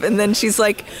off and then she's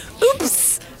like,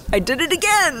 oops, I did it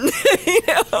again.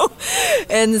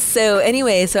 And so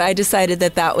anyway, so I decided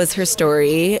that was her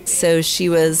story. So she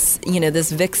was,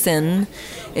 this vixen,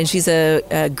 and she's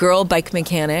a girl bike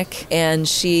mechanic, and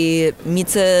she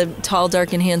meets a tall,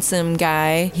 dark, and handsome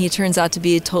guy. He turns out to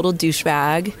be a total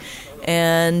douchebag.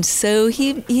 And so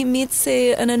he meets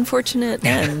an unfortunate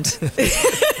end.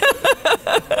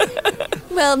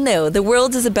 Well, no, the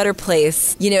world is a better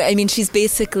place. She's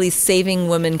basically saving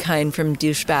womankind from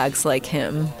douchebags like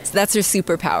him. So that's her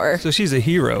superpower. So she's a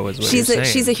hero, is what you're saying.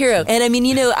 She's a hero. And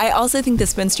I also think The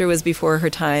Spinster was before her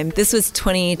time. This was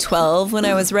 2012 when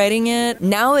I was writing it.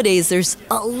 Nowadays, there's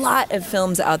a lot of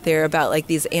films out there about like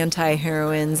these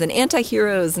anti-heroines and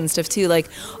anti-heroes and stuff too. Like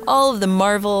all of the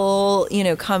Marvel,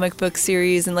 comic book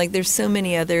series, and like there's so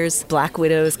many others. Black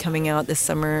Widow's coming out this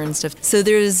summer and stuff. So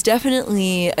there's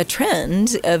definitely a trend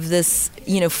of this,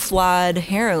 flawed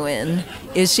heroine.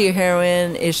 Is she a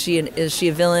heroine? Is she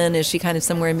a villain? Is she kind of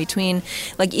somewhere in between?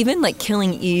 Like even like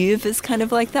Killing Eve is kind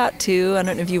of like that too. I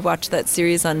don't know if you watched that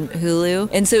series on Hulu.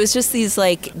 And so it's just these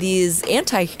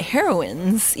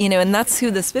anti-heroines, and that's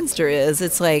who the spinster is.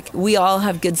 It's like we all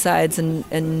have good sides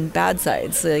and bad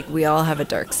sides. Like we all have a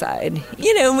dark side,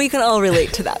 and we can all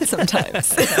relate to that sometimes.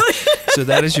 So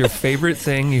that is your favorite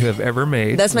thing you have ever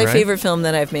made. That's my favorite film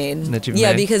that I've made. That you've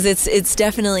made? Because it's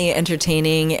definitely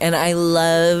entertaining, and I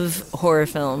love horror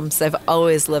films. I've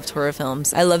always loved horror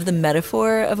films. I love the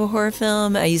metaphor of a horror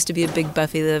film. I used to be a big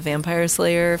Buffy the Vampire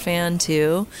Slayer fan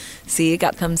too. See,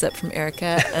 got thumbs up from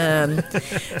Erica.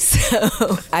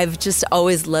 So I've just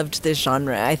always loved this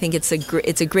genre. I think it's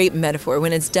a great metaphor.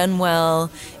 When it's done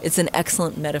well, it's an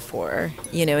excellent metaphor.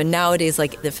 And nowadays,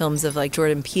 like the films of like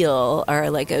Jordan Peele are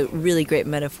like a really great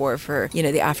metaphor for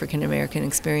the African American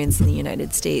experience in the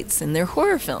United States, and they're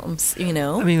horror films. I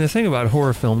mean, the thing about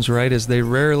horror films, right, is they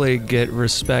rarely get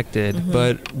respected,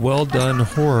 but well done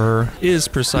horror is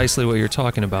precisely what you're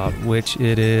talking about, which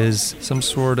it is some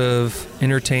sort of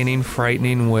entertaining,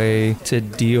 frightening way to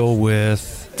deal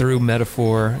with, through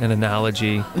metaphor and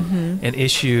analogy, an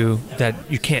issue that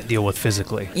you can't deal with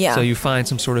physically. Yeah. So you find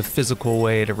some sort of physical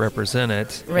way to represent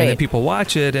it. Right. And then people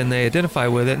watch it and they identify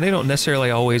with it, and they don't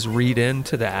necessarily always read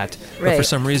into that, but for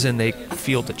some reason they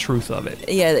feel the truth of it.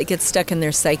 Yeah, it gets stuck in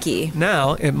their psyche.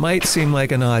 Now, it might seem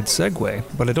like an odd segue,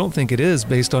 but I don't think it is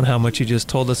based on how much you just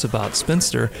told us about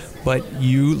Spinster, but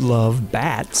you love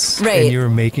bats. Right. And you're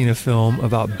making a film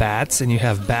about bats, and you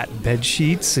have bat bed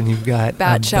sheets, and you've got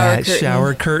bat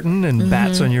shower curtain and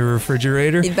bats on your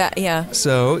refrigerator. Yeah.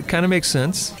 So it kind of makes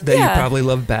sense that you probably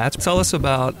love bats. Tell us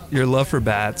about your love for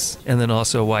bats, and then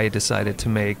also why you decided to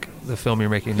make the film you're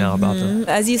making now about them.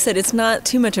 As you said, it's not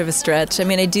too much of a stretch. I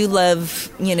mean, I do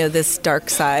love, this dark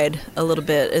side a little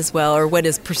bit as well, or what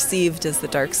is perceived as the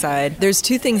dark side. There's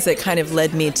two things that kind of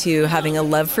led me to having a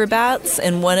love for bats,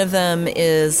 and one of them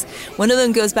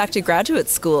goes back to graduate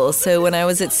school. So when I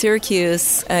was at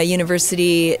Syracuse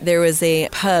University, there was a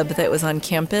pub that was on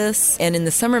campus, and in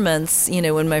the summer months,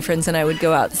 when my friends and I would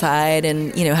go outside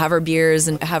and, have our beers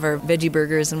and have our veggie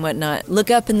burgers and whatnot,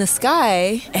 look up in the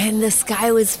sky, and the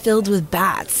sky was filled with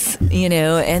bats,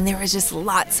 and there was just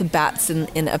lots of bats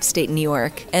in upstate New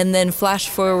York. And then flash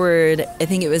forward, I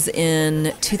think it was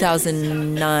in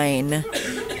 2009,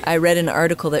 I read an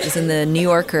article that was in the New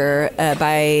Yorker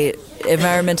by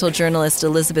environmental journalist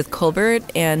Elizabeth Colbert,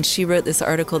 and she wrote this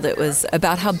article that was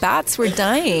about how bats were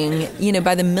dying,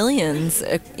 by the millions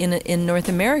in North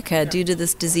America due to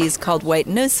this disease called white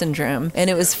nose syndrome. And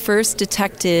it was first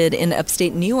detected in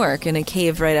upstate New York in a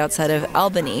cave right outside of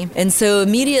Albany. And so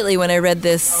immediately when I read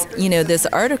this, this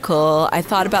article, I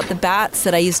thought about the bats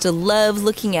that I used to love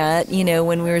looking at,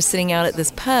 when we were sitting out at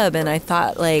this pub, and I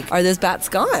thought, like, are those bats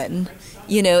gone?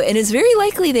 And it's very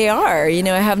likely they are.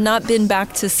 I have not been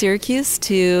back to Syracuse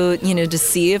to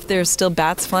see if there's still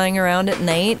bats flying around at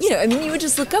night. You would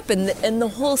just look up and the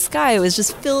whole sky was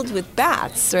just filled with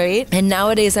bats, right? And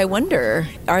nowadays I wonder,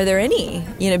 are there any?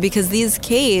 Because these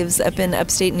caves up in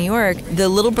upstate New York, the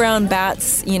little brown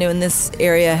bats, in this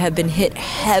area have been hit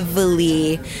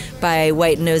heavily by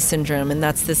white nose syndrome, and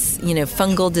that's this,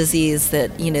 fungal disease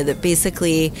that, that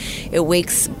basically it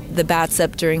wakes the bats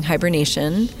up during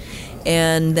hibernation.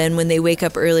 And then when they wake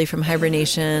up early from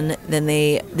hibernation, then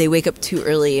they wake up too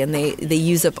early, and they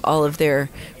use up all of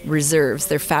their reserves,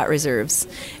 their fat reserves,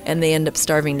 and they end up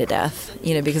starving to death,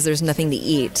 because there's nothing to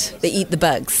eat. They eat the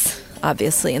bugs.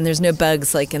 obviously, and there's no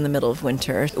bugs like in the middle of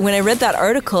winter. When I read that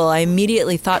article, I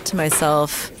immediately thought to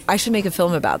myself, I should make a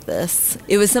film about this.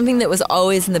 It was something that was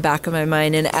always in the back of my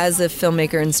mind, and as a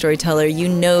filmmaker and storyteller, you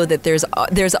know that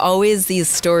there's always these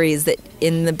stories that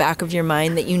in the back of your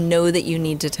mind that you know that you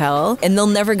need to tell, and they'll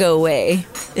never go away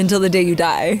until the day you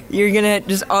die. You're gonna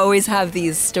just always have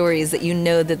these stories that you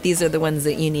know that these are the ones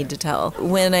that you need to tell.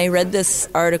 When I read this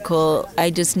article,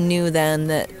 I just knew then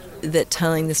that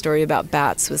telling the story about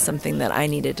bats was something that I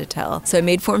needed to tell. So I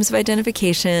made Forms of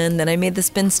Identification, then I made The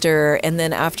Spinster, and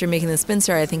then after making The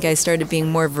Spinster, I think I started being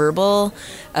more verbal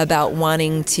about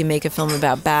wanting to make a film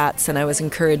about bats, and I was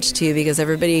encouraged to because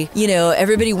everybody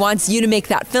wants you to make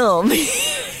that film.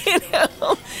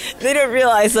 They don't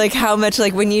realize like how much,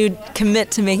 like when you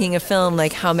commit to making a film,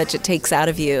 like how much it takes out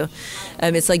of you.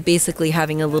 It's like basically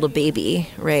having a little baby,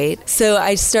 right? So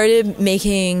I started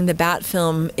making the bat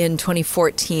film in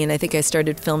 2014. I think I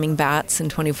started filming bats in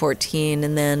 2014,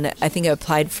 and then I think I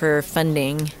applied for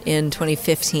funding in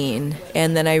 2015.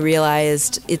 And then I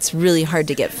realized it's really hard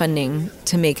to get funding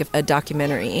to make a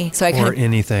documentary. So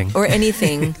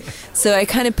anything. So I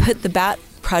kind of put the bat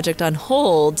project on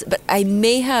hold, but I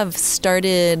may have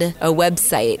started a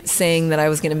website saying that I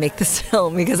was going to make this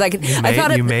film because I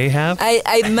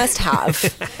must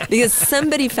have because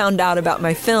somebody found out about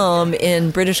my film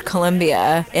in British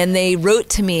Columbia and they wrote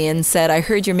to me and said, I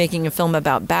heard you're making a film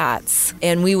about bats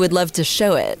and we would love to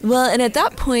show it. Well, and at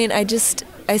that point I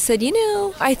said,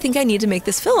 I think I need to make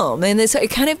this film. And so it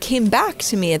kind of came back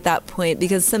to me at that point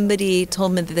because somebody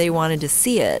told me that they wanted to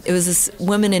see it. It was this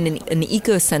woman in an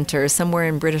eco center somewhere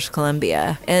in British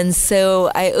Columbia. And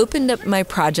so I opened up my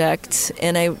project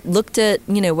and I looked at,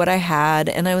 what I had.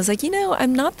 And I was like,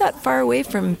 I'm not that far away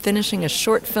from finishing a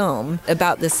short film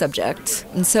about this subject.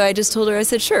 And so I just told her, I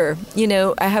said, sure,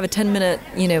 I have a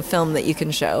 10-minute, film that you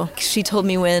can show. She told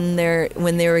me when they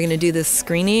were going to do this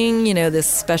screening, this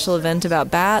special event about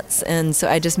bats. And so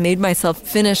I just made myself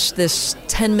finish this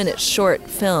 10-minute short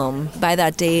film by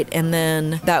that date. And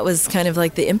then that was kind of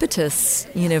like the impetus,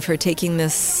 for taking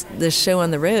this show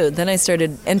on the road. Then I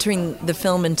started entering the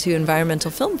film into environmental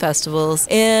film festivals.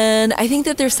 And I think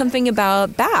that there's something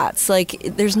about bats. Like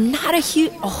there's not a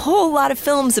whole lot of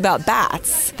films about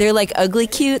bats. They're like ugly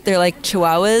cute. They're like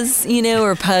chihuahuas,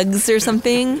 or pugs or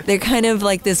something. They're kind of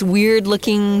like this weird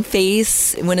looking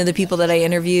face. One of the people that I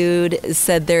interviewed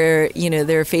said they're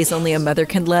a face only a mother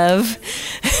can love.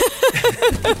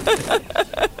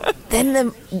 Then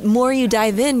the more you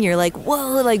dive in, you're like,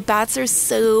 whoa, like bats are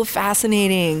so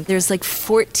fascinating. There's like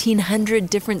 1,400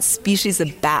 different species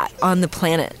of bat on the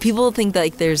planet. People think that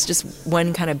like there's just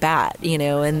one kind of bat,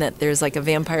 and that there's like a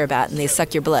vampire bat and they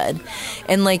suck your blood.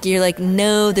 And like, you're like,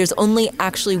 no, there's only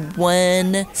actually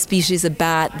one species of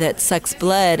bat that sucks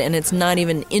blood and it's not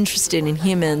even interested in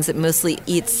humans. It mostly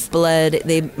eats blood.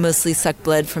 They mostly suck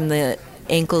blood from the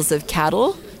ankles of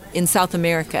cattle in South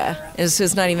America. And so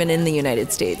it's not even in the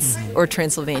United States or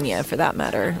Transylvania for that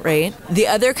matter, right? The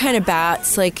other kind of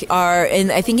bats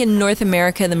and I think in North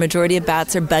America, the majority of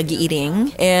bats are bug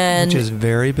eating. And which is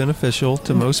very beneficial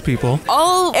to most people.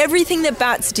 Everything that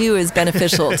bats do is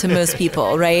beneficial to most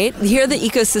people, right? Here are the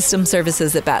ecosystem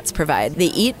services that bats provide.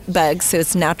 They eat bugs, so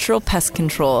it's natural pest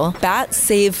control. Bats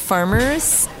save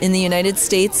farmers in the United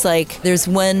States. Like there's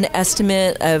one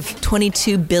estimate of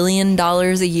 $22 billion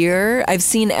a year. I've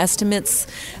seen estimates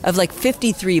of like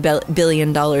 $53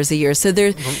 billion a year. So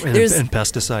there's in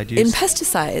pesticide use. In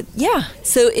pesticide, yeah.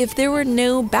 So if there were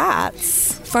no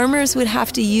bats, farmers would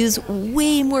have to use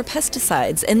way more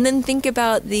pesticides. And then think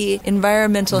about the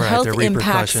environmental health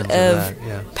impacts of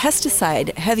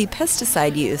heavy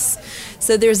pesticide use.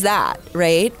 So there's that,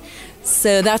 right?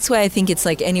 So that's why I think it's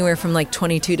like anywhere from like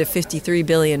 22 to 53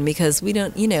 billion because we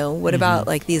don't, what about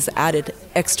like these added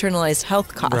externalized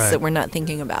health costs that we're not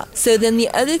thinking about. So then the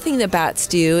other thing that bats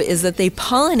do is that they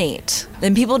pollinate.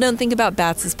 And people don't think about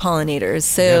bats as pollinators.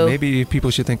 So maybe people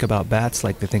should think about bats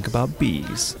like they think about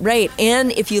bees. Right.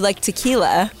 And if you like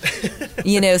tequila,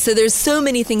 so there's so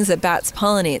many things that bats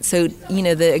pollinate. So,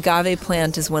 the agave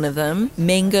plant is one of them.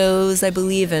 Mangoes, I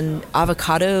believe, and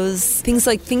avocados,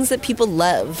 things that people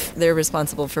love. They're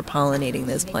responsible for pollinating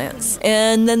those plants.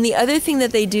 And then the other thing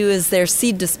that they do is they're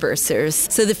seed dispersers.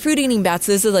 So the fruit-eating bats,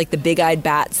 those are like the big-eyed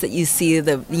bats that you see,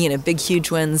 the big,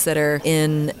 huge ones that are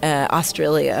in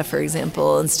Australia, for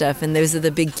example, and stuff. And those are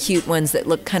the big, cute ones that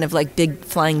look kind of like big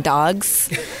flying dogs.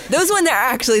 Those ones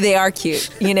they are cute,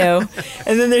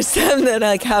 And then there's some that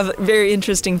like have very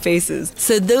interesting faces.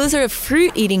 So those are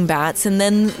fruit-eating bats. And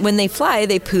then when they fly,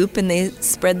 they poop and they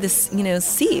spread this,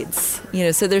 seeds.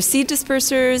 So they're seed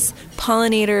dispersers,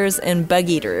 pollinators, and bug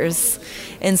eaters.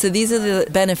 And so these are the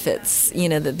benefits,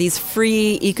 that these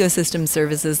free ecosystem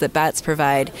services that bats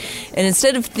provide. And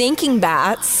instead of thanking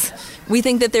bats, we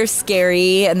think that they're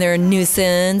scary and they're a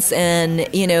nuisance, and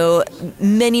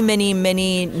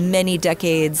many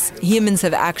decades humans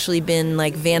have actually been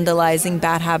like vandalizing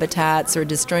bat habitats or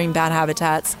destroying bat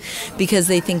habitats because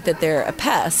they think that they're a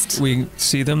pest. We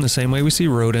see them the same way we see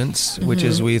rodents, which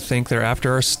is we think they're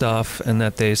after our stuff and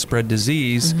that they spread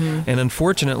disease. And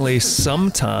unfortunately,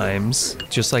 sometimes,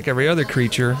 just like every other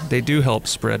creature, they do help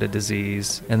spread a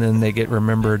disease, and then they get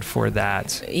remembered for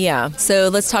that. Yeah, so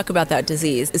let's talk about that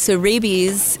disease. So rabies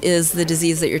is the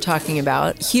disease that you're talking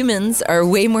about. Humans are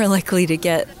way more likely to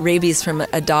get rabies from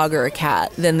a dog or a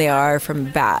cat than they are from a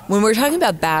bat. When we're talking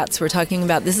about bats, we're talking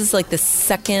about, this is like the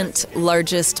second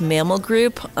largest mammal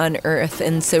group on Earth.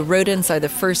 And so rodents are the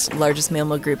first largest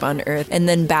mammal group on Earth, and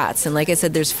then bats. And like I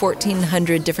said, there's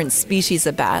 1,400 different species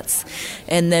of bats.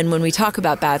 And then when we talk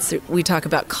about bats, we talk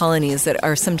about colonies that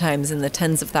are sometimes in the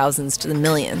tens of thousands to the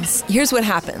millions. Here's what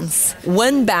happens.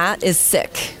 One bat is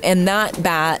sick, and that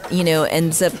bat,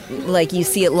 ends up, like, you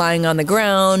see it lying on the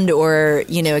ground, or,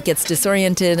 it gets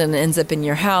disoriented and ends up in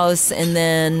your house. And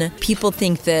then people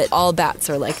think that all bats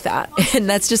are like that. And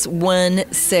that's just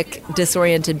one sick,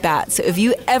 disoriented bat. So if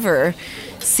you ever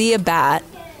see a bat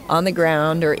on the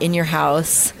ground or in your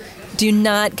house, do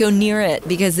not go near it,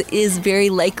 because it is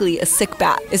very likely a sick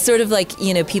bat. It's sort of like,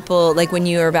 people, like when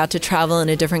you are about to travel in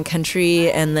a different country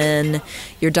and then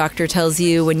your doctor tells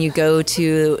you when you go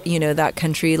to, that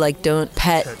country, like, don't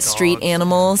pet street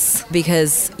animals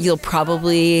because you'll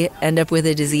probably end up with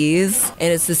a disease.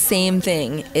 And it's the same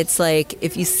thing. It's like,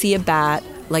 if you see a bat,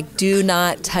 like, do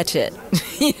not touch it.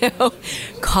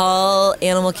 Call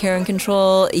animal care and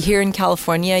control. Here in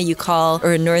California,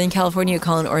 or in Northern California, you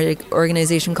call an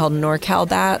organization called NorCal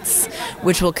Bats,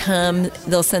 which will come.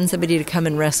 They'll send somebody to come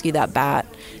and rescue that bat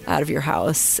out of your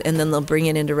house, and then they'll bring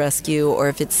it into rescue. Or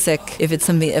if it's sick, if it's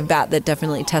a bat that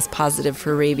definitely tests positive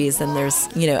for rabies, then there's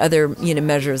other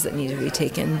measures that need to be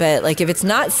taken. But like, if it's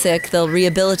not sick, they'll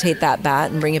rehabilitate that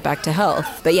bat and bring it back to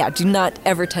health. But yeah, do not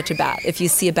ever touch a bat if you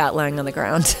see a bat lying on the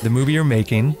ground. The movie you're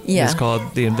making is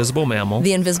called The Invisible Mammal.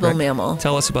 The Invisible Mammal.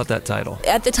 Tell us about that title.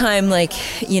 At the time, in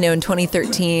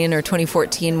 2013 or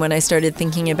 2014, when I started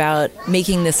thinking about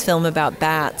making this film about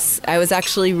bats, I was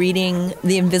actually reading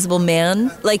The Invisible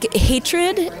Man. Like,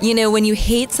 hatred, when you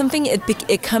hate something,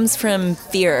 it comes from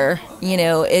fear.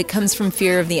 It comes from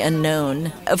fear of the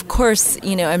unknown. Of course,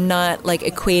 I'm not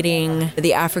equating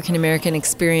the African American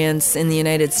experience in the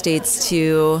United States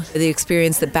to the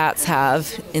experience that bats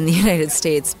have in the United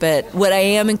States. But what I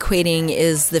am equating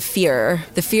is the fear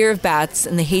of bats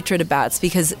and the hatred of bats,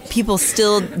 because people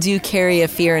still do carry a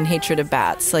fear and hatred of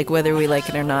bats, whether we like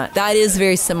it or not. That is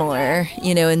very similar,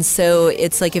 and so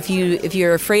it's like, if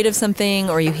you're afraid of something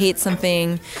or you hate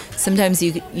something, sometimes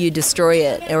you destroy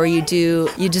it, or you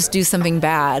just do something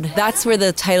bad. That's where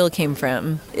the title came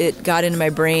from. It got into my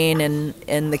brain,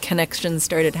 and the connections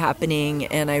started happening,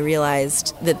 and I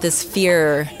realized that this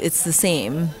fear, it's the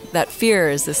same. That fear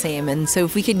is the same. And so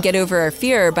if we could get over our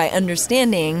fear by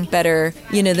understanding better,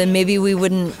 then maybe we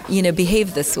wouldn't,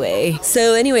 behave this way.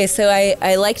 So anyway,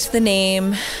 I liked the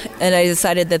name, and I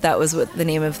decided that was what the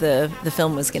name of the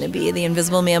film was going to be, The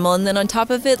Invisible Mammal. And then on top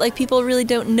of it, people really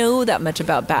don't know that much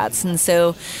about bats. And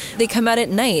so they come out at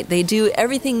night. They do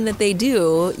everything that they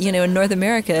do, in North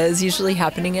America is usually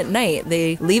happening at night.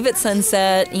 They leave at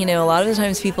sunset. A lot of the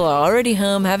times people are already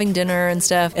home having dinner and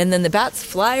stuff. And then the bats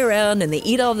fly around and they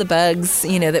eat all the bugs,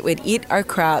 that would eat our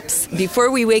crops.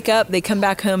 Before we wake up, they come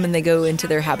back home and they go into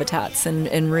their habitats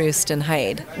and roost and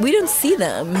hide. We don't see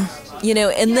them,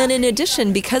 and then in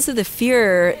addition, because of the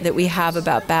fear that we have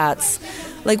about bats,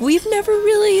 we've never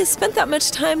really spent that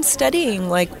much time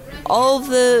studying, all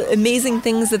the amazing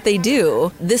things that they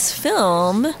do. This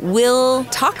film will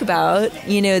talk about,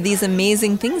 these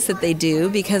amazing things that they do,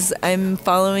 because I'm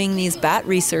following these bat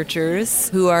researchers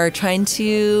who are trying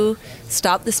to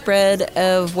stop the spread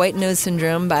of white nose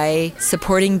syndrome by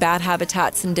supporting bat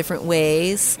habitats in different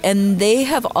ways. And they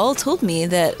have all told me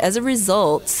that as a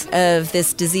result of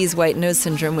this disease, white nose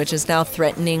syndrome, which is now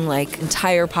threatening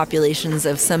entire populations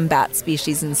of some bat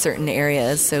species in certain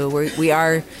areas, so we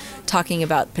are talking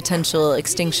about potential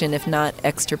extinction, if not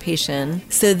extirpation.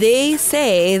 So they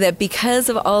say that because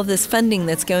of all of this funding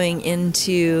that's going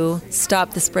into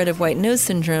stop the spread of white nose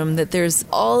syndrome, that there's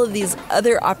all of these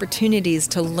other opportunities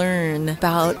to learn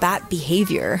about bat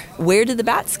behavior. Where do the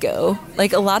bats go? A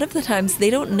lot of the times they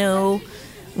don't know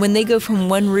when they go from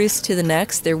one roost to the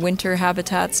next, their winter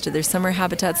habitats to their summer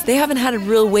habitats, they haven't had a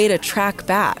real way to track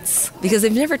bats because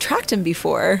they've never tracked them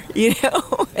before,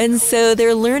 And so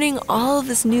they're learning all of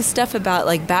this new stuff about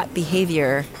like bat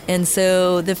behavior. And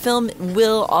so the film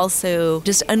will also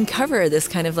just uncover this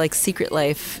kind of like secret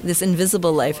life, this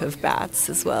invisible life of bats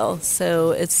as well.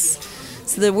 So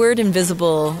the word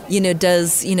invisible,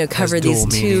 does, cover these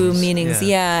two meanings.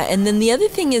 Yeah. And then the other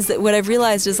thing is that what I've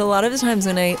realized is a lot of the times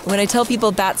when I tell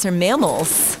people bats are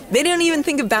mammals, they don't even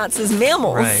think of bats as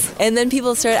mammals. Right. And then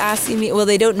people start asking me, well,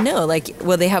 they don't know.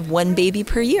 They have one baby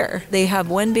per year. They have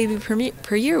one baby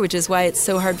per year, which is why it's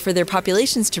so hard for their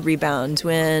populations to rebound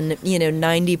when,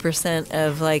 90%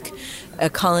 of like a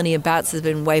colony of bats has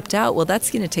been wiped out. Well, that's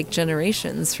going to take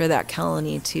generations for that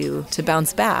colony to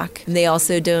bounce back. And they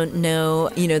also don't know,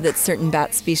 that certain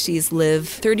bat species live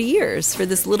 30 years for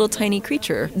this little tiny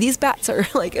creature. These bats are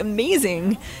like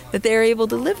amazing that they're able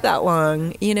to live that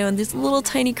long, and this little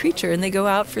tiny creature, and they go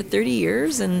out for 30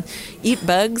 years and eat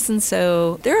bugs. And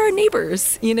so they're our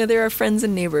neighbors, they're our friends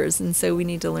and neighbors. And so we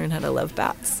need to learn how to love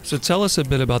bats. So tell us a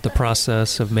bit about the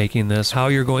process of making this, how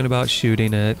you're going about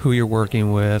shooting it, who you're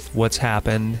working with, what's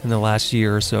happened in the last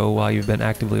year or so while you've been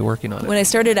actively working on it. When I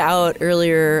started out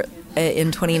earlier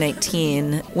in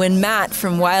 2019, when Matt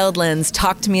from Wildlands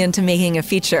talked me into making a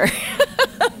feature,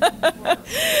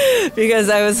 because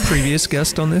I was previous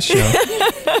guest on this show.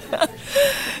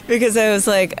 Because I was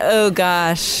like, oh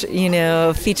gosh,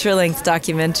 feature-length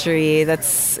documentary,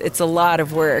 it's a lot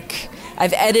of work.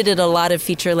 I've edited a lot of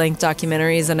feature-length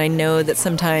documentaries, and I know that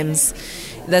sometimes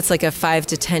that's like a 5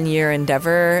 to 10 year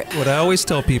endeavor. What I always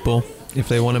tell people, if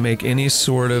they want to make any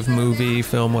sort of movie,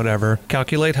 film, whatever,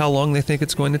 calculate how long they think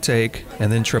it's going to take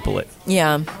and then triple it.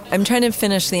 Yeah. I'm trying to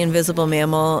finish The Invisible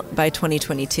Mammal by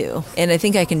 2022, and I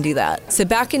think I can do that. So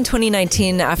back in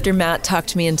 2019, after Matt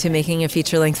talked me into making a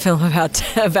feature-length film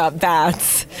about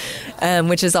bats,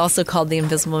 which is also called The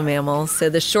Invisible Mammal. So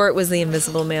the short was The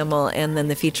Invisible Mammal, and then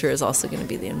the feature is also going to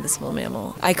be The Invisible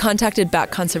Mammal. I contacted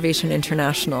Bat Conservation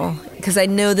International because I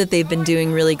know that they've been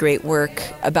doing really great work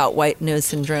about white nose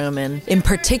syndrome. And in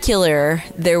particular,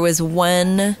 there was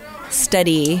one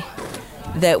study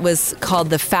that was called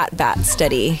the Fat Bat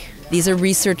Study. These are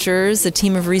researchers, a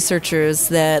team of researchers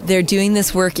that they're doing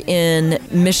this work in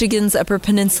Michigan's Upper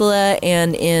Peninsula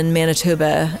and in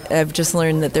Manitoba. I've just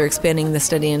learned that they're expanding the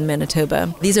study in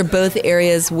Manitoba. These are both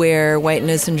areas where white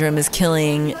nose syndrome is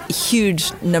killing a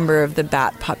huge number of the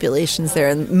bat populations there,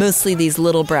 and mostly these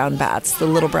little brown bats, the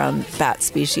little brown bat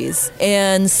species.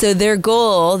 And so their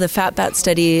goal, the Fat Bat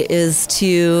Study, is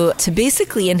to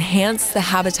basically enhance the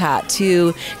habitat,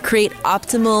 to create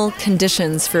optimal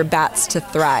conditions for bats to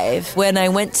thrive. When I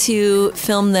went to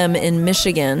film them in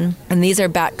Michigan, and these are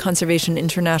Bat Conservation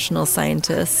International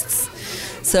scientists,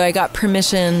 so I got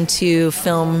permission to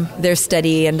film their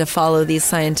study and to follow these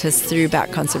scientists through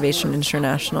Bat Conservation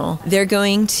International. They're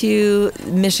going to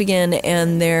Michigan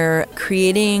and they're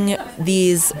creating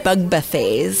these bug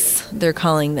buffets, they're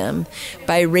calling them,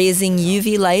 by raising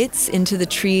UV lights into the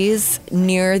trees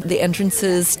near the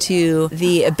entrances to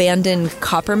the abandoned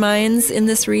copper mines in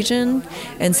this region.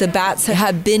 And so bats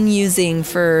have been using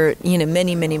for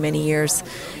many, many, many years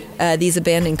these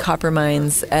abandoned copper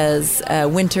mines as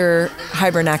winter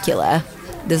hibernacula.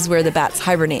 This is where the bats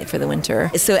hibernate for the winter.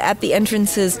 So at the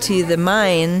entrances to the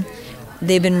mine,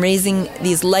 they've been raising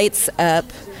these lights up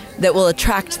that will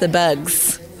attract the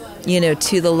bugs,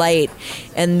 to the light.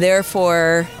 And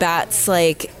therefore, bats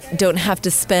don't have to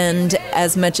spend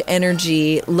as much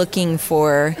energy looking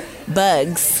for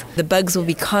bugs. The bugs will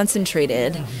be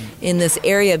concentrated in this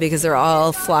area because they're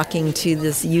all flocking to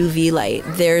this UV light.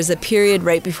 There's a period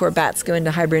right before bats go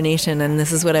into hibernation, and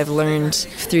this is what I've learned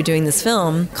through doing this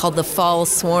film, called the fall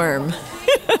swarm.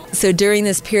 So during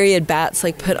this period, bats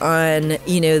put on,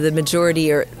 the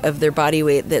majority of their body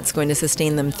weight that's going to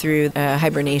sustain them through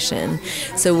hibernation.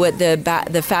 So what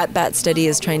the Fat Bat Study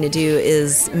is trying to do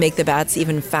is make the bats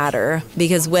even fatter,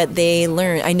 because what they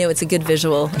learn, I know it's a good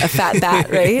visual, a fat bat,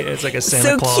 right? It's like a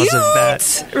Santa Claus of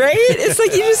bats. Right? It's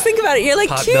like, you just think about it, you're like,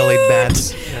 pot-bellied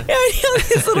bats. Yeah,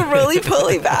 these little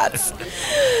roly-poly bats.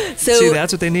 So, see,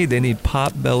 that's what they need. They need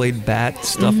pot-bellied bat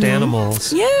stuffed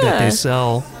animals that they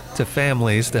sell to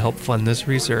families to help fund this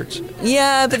research.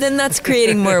 Yeah, but then that's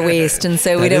creating more waste, and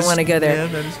so we don't want to go there. Yeah,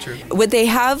 that is true. What they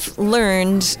have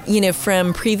learned,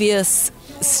 from previous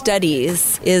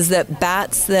studies is that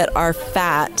bats that are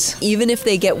fat, even if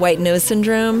they get white nose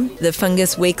syndrome, the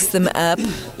fungus wakes them up,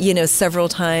 several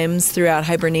times throughout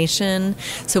hibernation.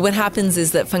 So what happens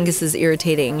is that fungus is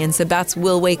irritating, and so bats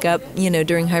will wake up,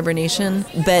 during hibernation,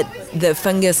 but the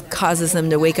fungus causes them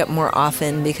to wake up more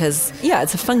often because,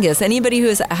 it's a fungus. Anybody who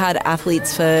has had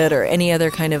athlete's foot or any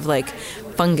other kind of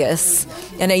fungus,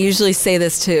 and I usually say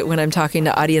this when I'm talking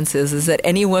to audiences, is that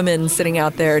any woman sitting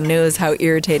out there knows how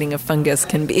irritating a fungus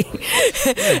can be.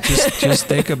 just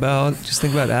think about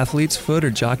athlete's foot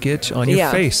or jock itch on your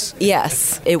face.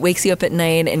 Yes, it wakes you up at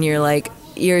night, and you're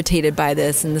irritated by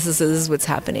this, and this is what's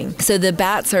happening. So the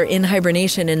bats are in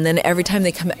hibernation, and then every time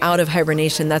they come out of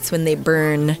hibernation, that's when they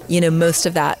burn, most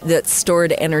of that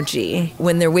stored energy.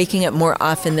 When they're waking up more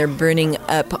often, they're burning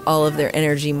up all of their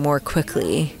energy more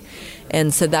quickly.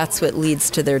 And so that's what leads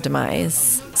to their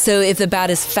demise. So if the bat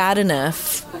is fat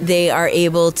enough, they are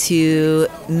able to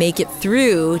make it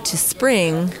through to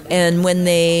spring. And when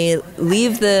they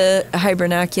leave the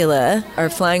hibernacula, are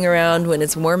flying around when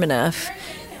it's warm enough,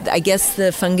 I guess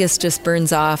the fungus just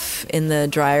burns off in the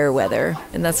drier weather.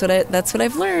 And that's what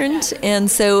I've learned. And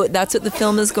so that's what the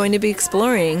film is going to be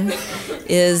exploring,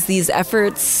 is these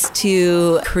efforts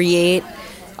to create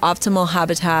optimal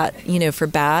habitat, for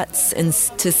bats, and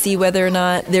to see whether or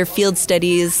not their field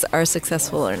studies are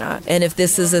successful or not. And if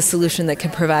this is a solution that can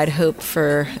provide hope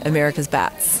for America's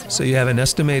bats. So you have an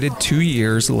estimated 2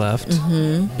 years left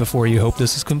before you hope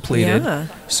this is completed. Yeah.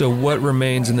 So what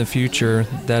remains in the future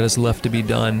that is left to be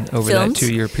done over that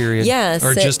 2-year period? Yes.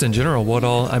 Or just in general,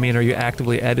 are you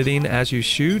actively editing as you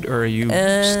shoot, or are you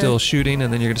still shooting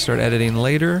and then you're going to start editing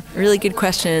later? Really good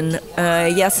question.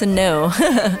 Yes and no.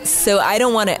 So I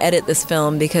don't want to edit this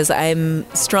film because I'm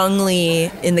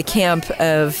strongly in the camp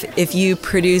of, if you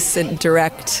produce and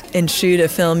direct and shoot a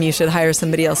film, you should hire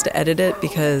somebody else to edit it,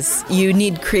 because you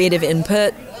need creative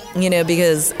input,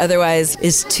 because otherwise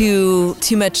it's too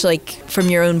much from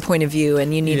your own point of view,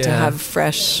 and you need to have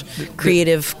fresh,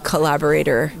 creative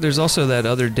collaborator. There's also that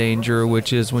other danger,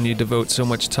 which is when you devote so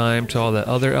much time to all the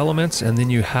other elements, and then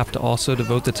you have to also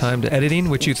devote the time to editing,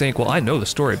 which you think, well, I know the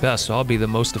story best, so I'll be the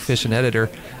most efficient editor.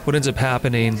 What ends up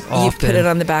happening often, you put it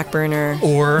on the back burner.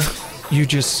 Or you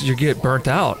get burnt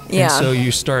out. Yeah. And so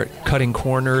you start cutting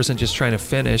corners and just trying to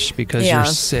finish because you're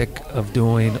sick of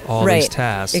doing all these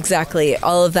tasks. Exactly.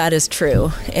 All of that is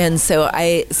true. And so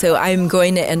I'm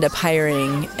going to end up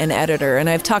hiring an editor. And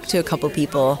I've talked to a couple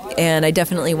people, and I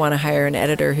definitely want to hire an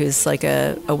editor who's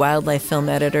a wildlife film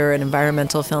editor, an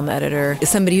environmental film editor,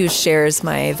 somebody who shares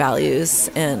my values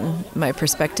and my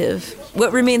perspective.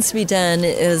 What remains to be done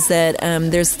is that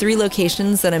there's 3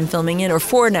 locations that I'm filming in, or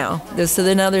 4 now.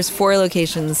 Now there's 4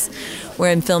 locations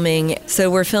where I'm filming. So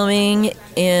we're filming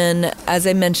in, as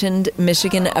I mentioned,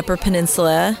 Michigan Upper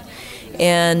Peninsula,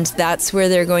 and that's where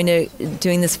they're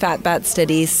doing this fat bat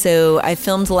study. So I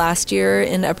filmed last year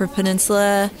in Upper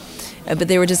Peninsula, but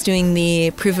they were just doing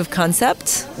the proof of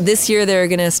concept. This year they're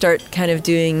going to start kind of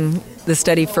doing the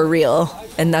study for real,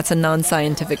 and that's a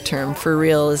non-scientific term. For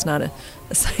real is not a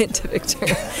scientific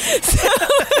term.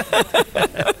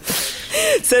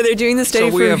 So they're doing the study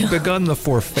for real. So we have begun the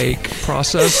for fake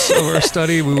process of our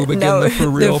study. We will begin the for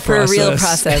real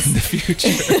process in the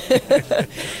future.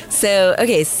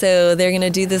 So they're going to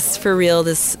do this for real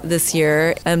this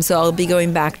year. So I'll be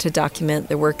going back to document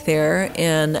the work there.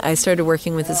 And I started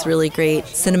working with this really great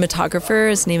cinematographer.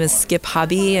 His name is Skip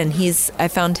Hobby, and I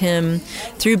found him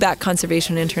through Bat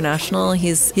Conservation International.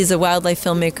 He's a wildlife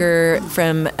filmmaker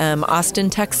from Austin,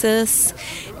 Texas,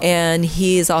 and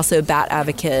he's also a bat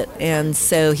advocate. And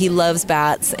so he loves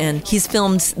bats, and he's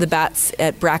filmed the bats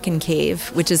at Bracken Cave,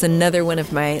 which is another one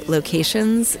of my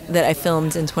locations that I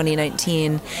filmed in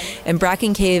 2019. And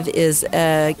Bracken Cave is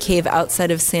a cave outside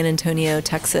of San Antonio,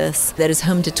 Texas, that is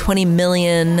home to 20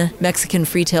 million Mexican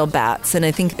free-tailed bats. And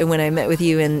I think when I met with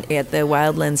you at the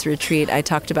Wildlands retreat, I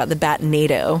talked about the bat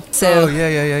NATO. So,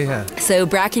 yeah. So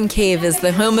Bracken Cave is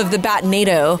the home of the bat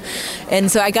NATO.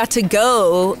 And so I got to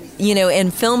go,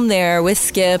 and film there with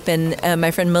Skip, and my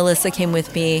friend Melissa came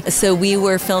with me. So we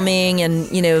were filming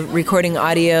and, recording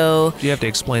audio. You have to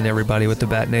explain to everybody what the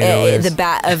bat NATO is.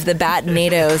 The bat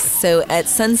NATO. So at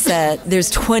sunset, there's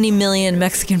 20 million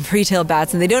Mexican free-tailed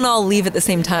bats, and they don't all leave at the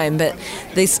same time, but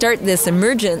they start this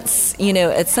emergence,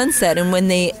 at sunset. And when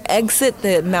they exit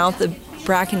the mouth of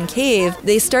Bracken Cave,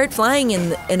 they start flying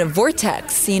in a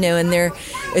vortex, and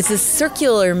it's a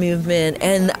circular movement.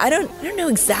 And I don't know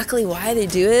exactly why they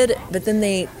do it, but then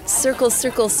they circle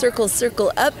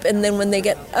up, and then when they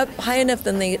get up high enough,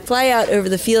 then they fly out over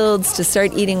the fields to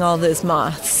start eating all those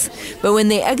moths. But when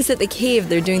they exit the cave,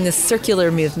 they're doing this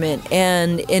circular movement,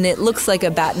 and it looks like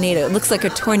a batnado. It looks like a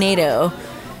tornado,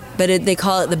 but they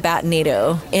call it the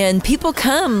batnado. And people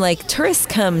come, like tourists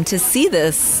come to see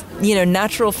this,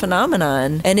 natural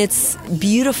phenomenon. And it's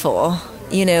beautiful.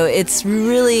 It's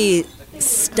really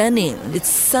stunning. It's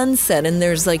sunset, and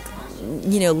there's like,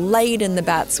 light in the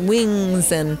bat's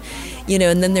wings, and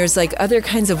then there's like other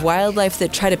kinds of wildlife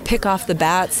that try to pick off the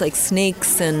bats, like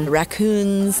snakes and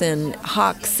raccoons and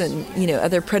hawks and,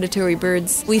 other predatory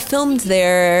birds. We filmed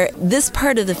there. This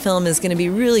part of the film is going to be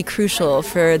really crucial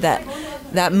for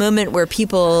that moment where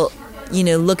people,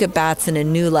 look at bats in a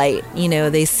new light.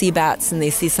 They see bats and they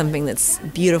see something that's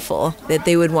beautiful that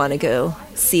they would want to go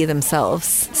see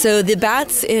themselves. So the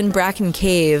bats in Bracken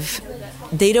Cave,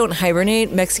 they don't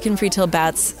hibernate. Mexican free-tailed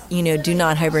bats, do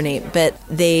not hibernate, but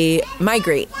they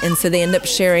migrate. And so they end up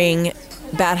sharing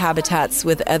bat habitats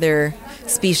with other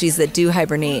species that do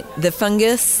hibernate. The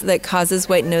fungus that causes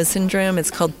white nose syndrome,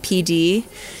 it's called PD,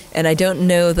 and I don't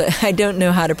know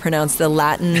how to pronounce the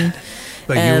Latin.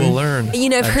 But you will learn.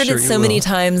 I've heard it so many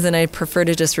times, and I prefer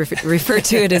to just refer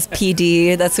to it as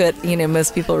PD. That's what,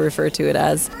 most people refer to it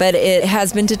as. But it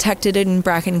has been detected in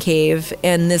Bracken Cave,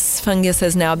 and this fungus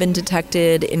has now been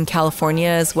detected in California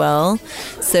as well.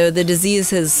 So the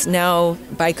disease is now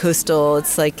bicoastal.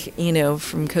 It's like,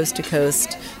 from coast to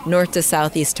coast, north to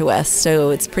south, east to west.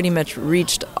 So it's pretty much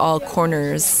reached all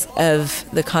corners of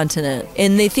the continent.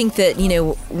 And they think that,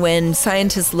 when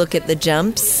scientists look at the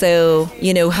jumps, so,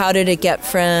 how did it get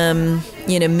from,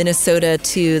 Minnesota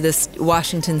to this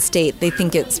Washington state, they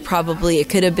think it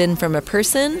could have been from a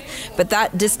person, but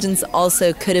that distance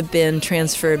also could have been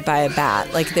transferred by a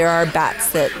bat. Like there are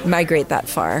bats that migrate that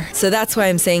far. So that's why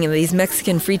I'm saying these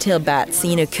Mexican free-tailed bats,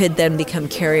 could then become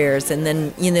carriers, and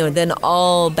then, then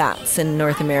all bats in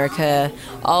North America,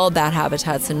 all bat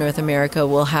habitats in North America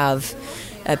will have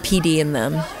a PD in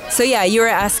them. So yeah, you were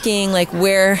asking like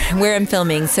where I'm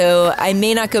filming. So I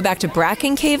may not go back to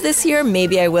Bracken Cave this year.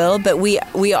 Maybe I will, but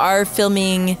we are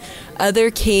filming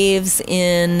other caves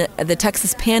in the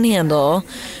Texas Panhandle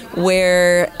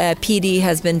where PD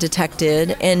has been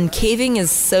detected. And caving is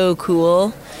so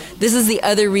cool. This is the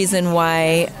other reason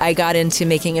why I got into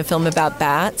making a film about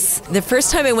bats. The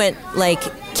first time I went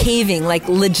caving,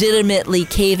 legitimately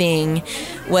caving,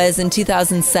 was in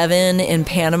 2007 in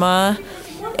Panama.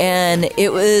 And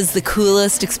it was the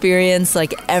coolest experience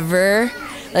ever.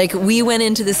 We went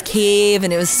into this cave,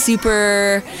 and it was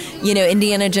super,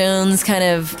 Indiana Jones kind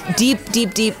of deep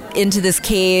into this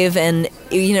cave. And,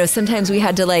 sometimes we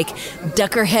had to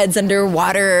duck our heads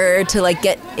underwater to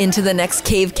get into the next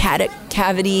cave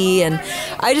cavity. And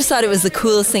I just thought it was the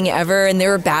coolest thing ever. And there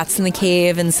were bats in the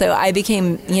cave. And so I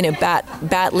became,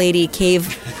 bat lady, cave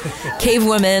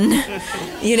woman,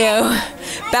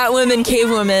 bat woman, cave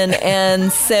woman.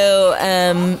 And so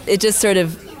it just sort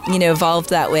of,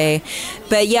 evolved that way.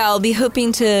 But yeah, I'll be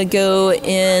hoping to go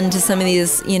into some of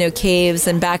these, caves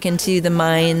and back into the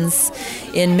mines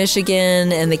in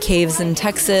Michigan and the caves in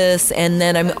Texas. And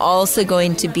then I'm also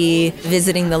going to be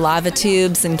visiting the lava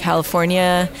tubes in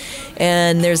California.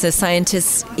 And there's a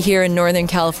scientist here in Northern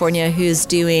California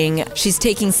she's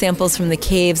taking samples from the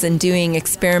caves and doing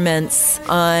experiments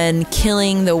on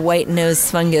killing the white nose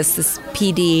fungus, this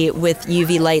PD, with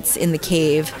UV lights in the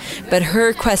cave. But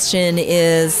her question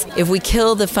is, if we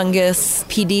kill the fungus,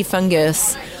 PD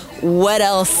fungus, what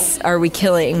else are we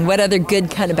killing? What other good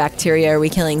kind of bacteria are we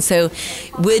killing? So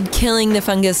would killing the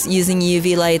fungus using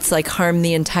UV lights harm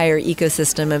the entire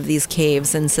ecosystem of these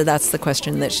caves? And so that's the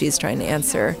question that she's trying to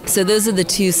answer. So those are the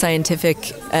two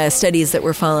scientific studies that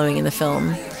we're following in the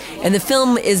film. And the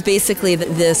film is basically,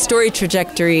 the story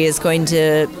trajectory is going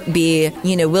to be,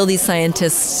 will these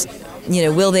scientists,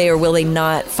 will they or will they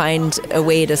not find a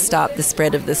way to stop the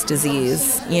spread of this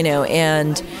disease,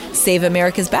 and save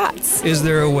America's bats? Is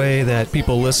there a way that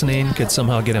people listening could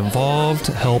somehow get involved,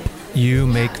 help you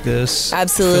make this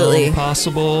film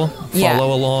possible,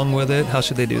 follow along with it? How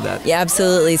should they do that? Yeah,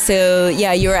 absolutely. So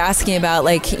yeah, you were asking about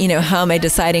how am I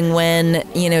deciding when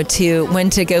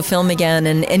to go film again,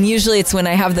 and usually it's when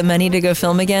I have the money to go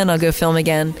film again, I'll go film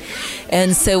again.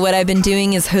 And so what I've been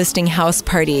doing is hosting house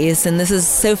parties, and this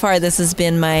has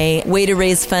been my way to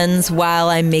raise funds while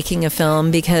I'm making a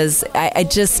film, because I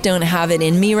just don't have it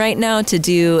in me right now to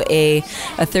do a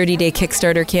 30-day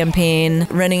Kickstarter campaign.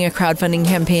 Running a crowdfunding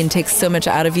campaign takes so much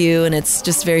out of you, and it's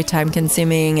just very time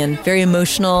consuming. And very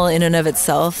emotional in and of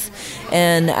itself.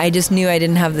 And I just knew I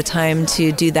didn't have the time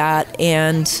to do that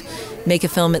and make a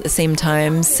film at the same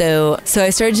time. So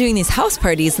I started doing these house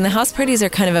parties, and the house parties are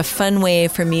kind of a fun way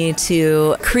for me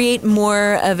to create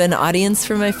more of an audience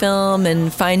for my film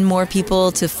and find more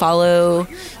people to follow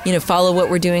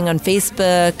what we're doing on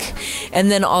Facebook,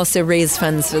 and then also raise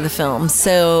funds for the film.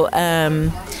 So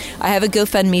I have a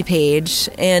GoFundMe page,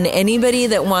 and anybody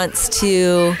that wants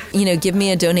to, give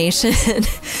me a donation,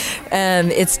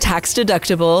 it's tax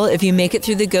deductible. If you make it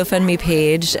through the GoFundMe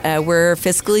page, we're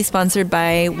fiscally sponsored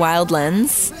by Wild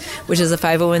Lens, which is a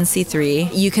 501c3.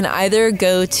 You can either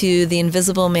go to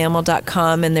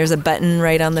theinvisiblemammal.com, and there's a button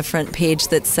right on the front page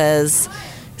that says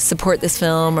support this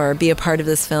film or be a part of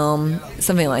this film,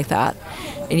 something like that.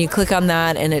 And you click on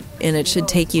that, and it should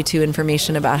take you to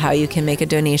information about how you can make a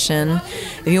donation.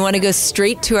 If you want to go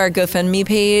straight to our GoFundMe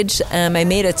page, I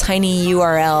made a tiny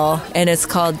URL, and it's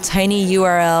called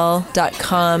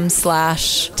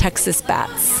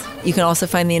tinyurl.com/TexasBats. You can also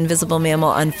find The Invisible Mammal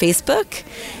on Facebook,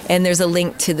 and there's a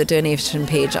link to the donation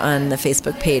page on the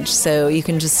Facebook page. So you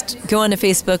can just go onto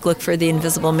Facebook, look for The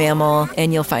Invisible Mammal,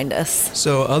 and you'll find us.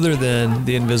 So other than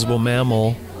The Invisible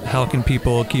Mammal, how can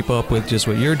people keep up with just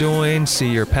what you're doing, see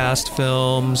your past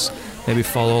films, maybe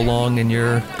follow along in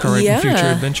your current and future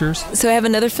adventures? So I have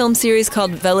another film series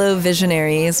called Velo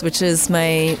Visionaries, which is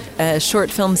my short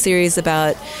film series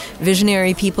about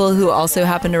visionary people who also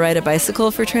happen to ride a bicycle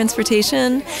for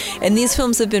transportation. And these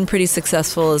films have been pretty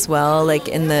successful as well, like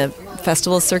in the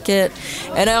festival circuit.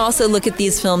 And I also look at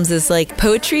these films as like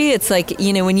poetry. It's like,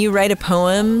 when you write a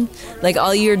poem, like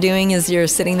all you're doing is you're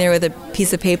sitting there with a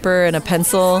piece of paper and a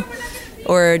pencil,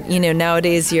 or,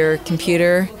 nowadays your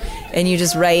computer, and you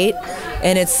just write,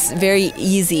 and it's very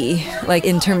easy, like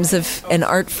in terms of an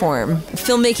art form.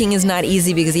 Filmmaking is not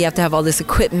easy because you have to have all this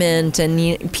equipment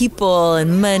and people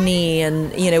and money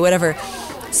and, whatever.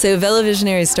 So Velo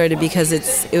Visionaries started because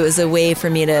it was a way for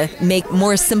me to make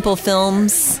more simple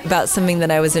films about something that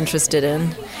I was interested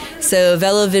in. So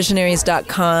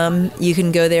velovisionaries.com, you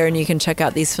can go there and you can check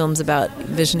out these films about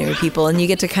visionary people, and you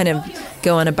get to kind of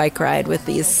go on a bike ride with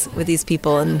these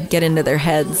people and get into their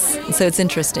heads. So it's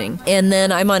interesting. And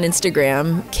then I'm on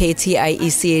Instagram,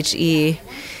 KTIECHE,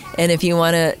 and if you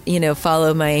want to,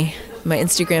 follow my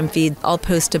Instagram feed, I'll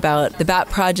post about the Bat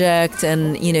Project,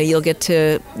 and, you'll get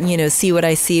to, see what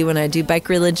I see when I do bike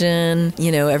religion,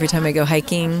 every time I go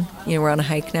hiking. We're on a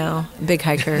hike now, big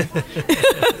hiker.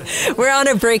 We're on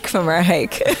a break from our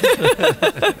hike.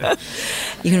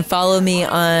 You can follow me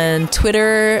on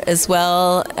Twitter as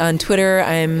well. On Twitter,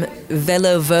 I'm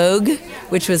Velo Vogue,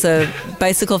 which was a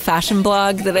bicycle fashion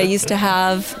blog that I used to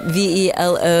have, VELOVOGUE.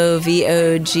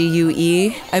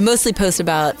 I mostly post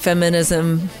about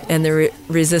feminism and the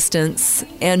resistance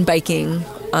and biking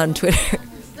on Twitter.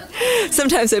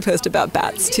 Sometimes I post about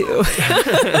bats, too.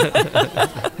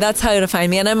 That's how to find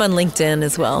me. And I'm on LinkedIn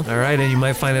as well. All right, and you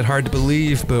might find it hard to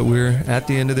believe, but we're at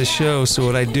the end of the show. So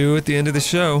what I do at the end of the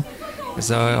show is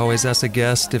I always ask a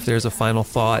guest if there's a final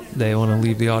thought they want to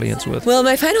leave the audience with. Well,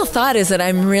 my final thought is that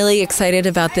I'm really excited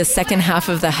about this second half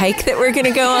of the hike that we're going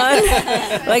to go on.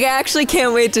 Like, I actually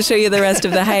can't wait to show you the rest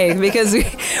of the hike, because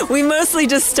we mostly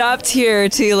just stopped here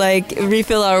to,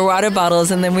 refill our water bottles,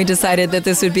 and then we decided that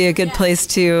this would be a good place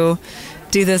to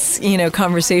do this,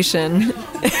 conversation.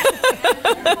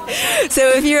 So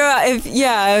if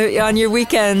on your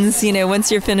weekends,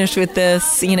 once you're finished with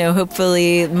this,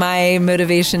 hopefully my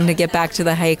motivation to get back to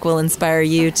the hike will inspire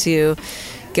you to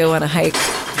go on a hike,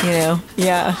 yeah.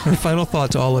 My final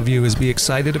thought to all of you is be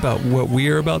excited about what we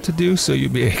are about to do, so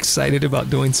you'll be excited about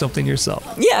doing something yourself.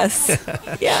 Yes.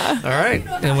 Yeah. All right.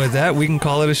 And with that, we can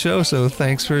call it a show. So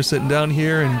thanks for sitting down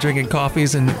here and drinking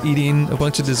coffees and eating a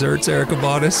bunch of desserts Erica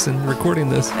bought us and recording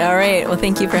this. All right. Well,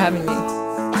 thank you for having me.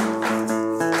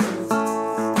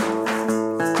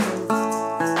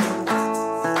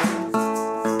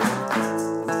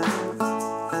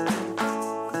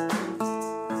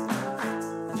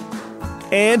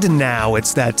 And now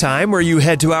it's that time where you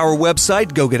head to our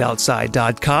website,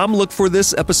 gogetoutside.com, look for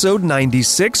this episode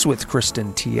 96 with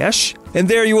Kristin Tieche. And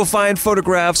there you will find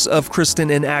photographs of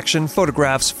Kristin in action,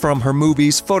 photographs from her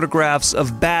movies, photographs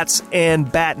of bats and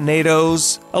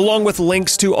batnadoes, along with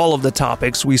links to all of the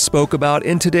topics we spoke about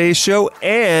in today's show.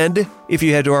 And if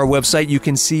you head to our website, you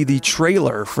can see the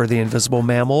trailer for The Invisible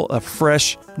Mammal, a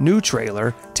fresh new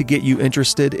trailer to get you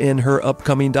interested in her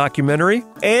upcoming documentary.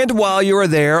 And while you are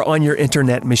there on your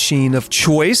internet machine of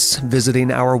choice, visiting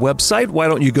our website, why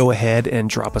don't you go ahead and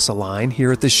drop us a line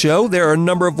here at the show? There are a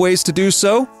number of ways to do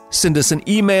so. Send us an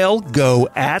email,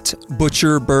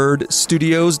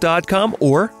 go@butcherbirdstudios.com,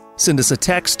 or Send us a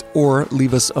text or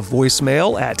leave us a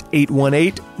voicemail at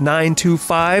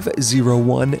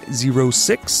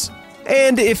 818-925-0106.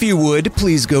 And if you would,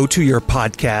 please go to your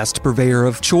podcast purveyor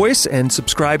of choice and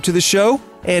subscribe to the show.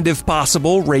 And if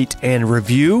possible, rate and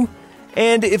review.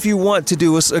 And if you want to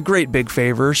do us a great big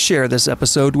favor, share this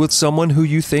episode with someone who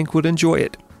you think would enjoy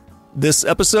it. This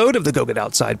episode of the Go Get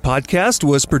Outside podcast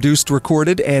was produced,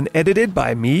 recorded, and edited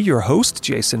by me, your host,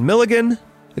 Jason Milligan.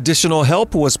 Additional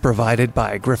help was provided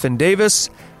by Griffin Davis.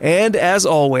 And as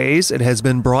always, it has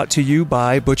been brought to you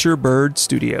by Butcher Bird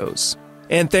Studios.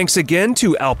 And thanks again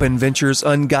to Alpine Ventures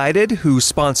Unguided, whose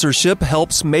sponsorship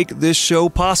helps make this show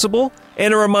possible.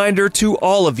 And a reminder to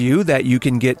all of you that you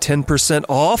can get 10%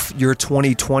 off your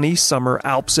 2020 Summer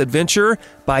Alps adventure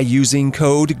by using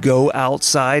code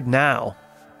GOOUTSIDENOW.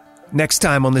 Next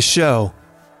time on the show,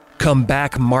 come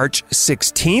back March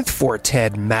 16th for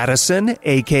Ted Madison,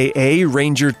 a.k.a.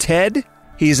 Ranger Ted.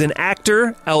 He's an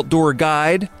actor, outdoor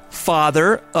guide,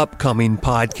 father, upcoming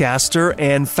podcaster,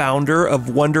 and founder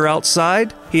of Wonder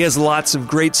Outside. He has lots of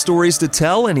great stories to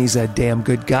tell, and he's a damn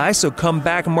good guy. So come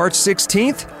back March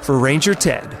 16th for Ranger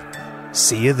Ted.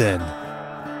 See you then.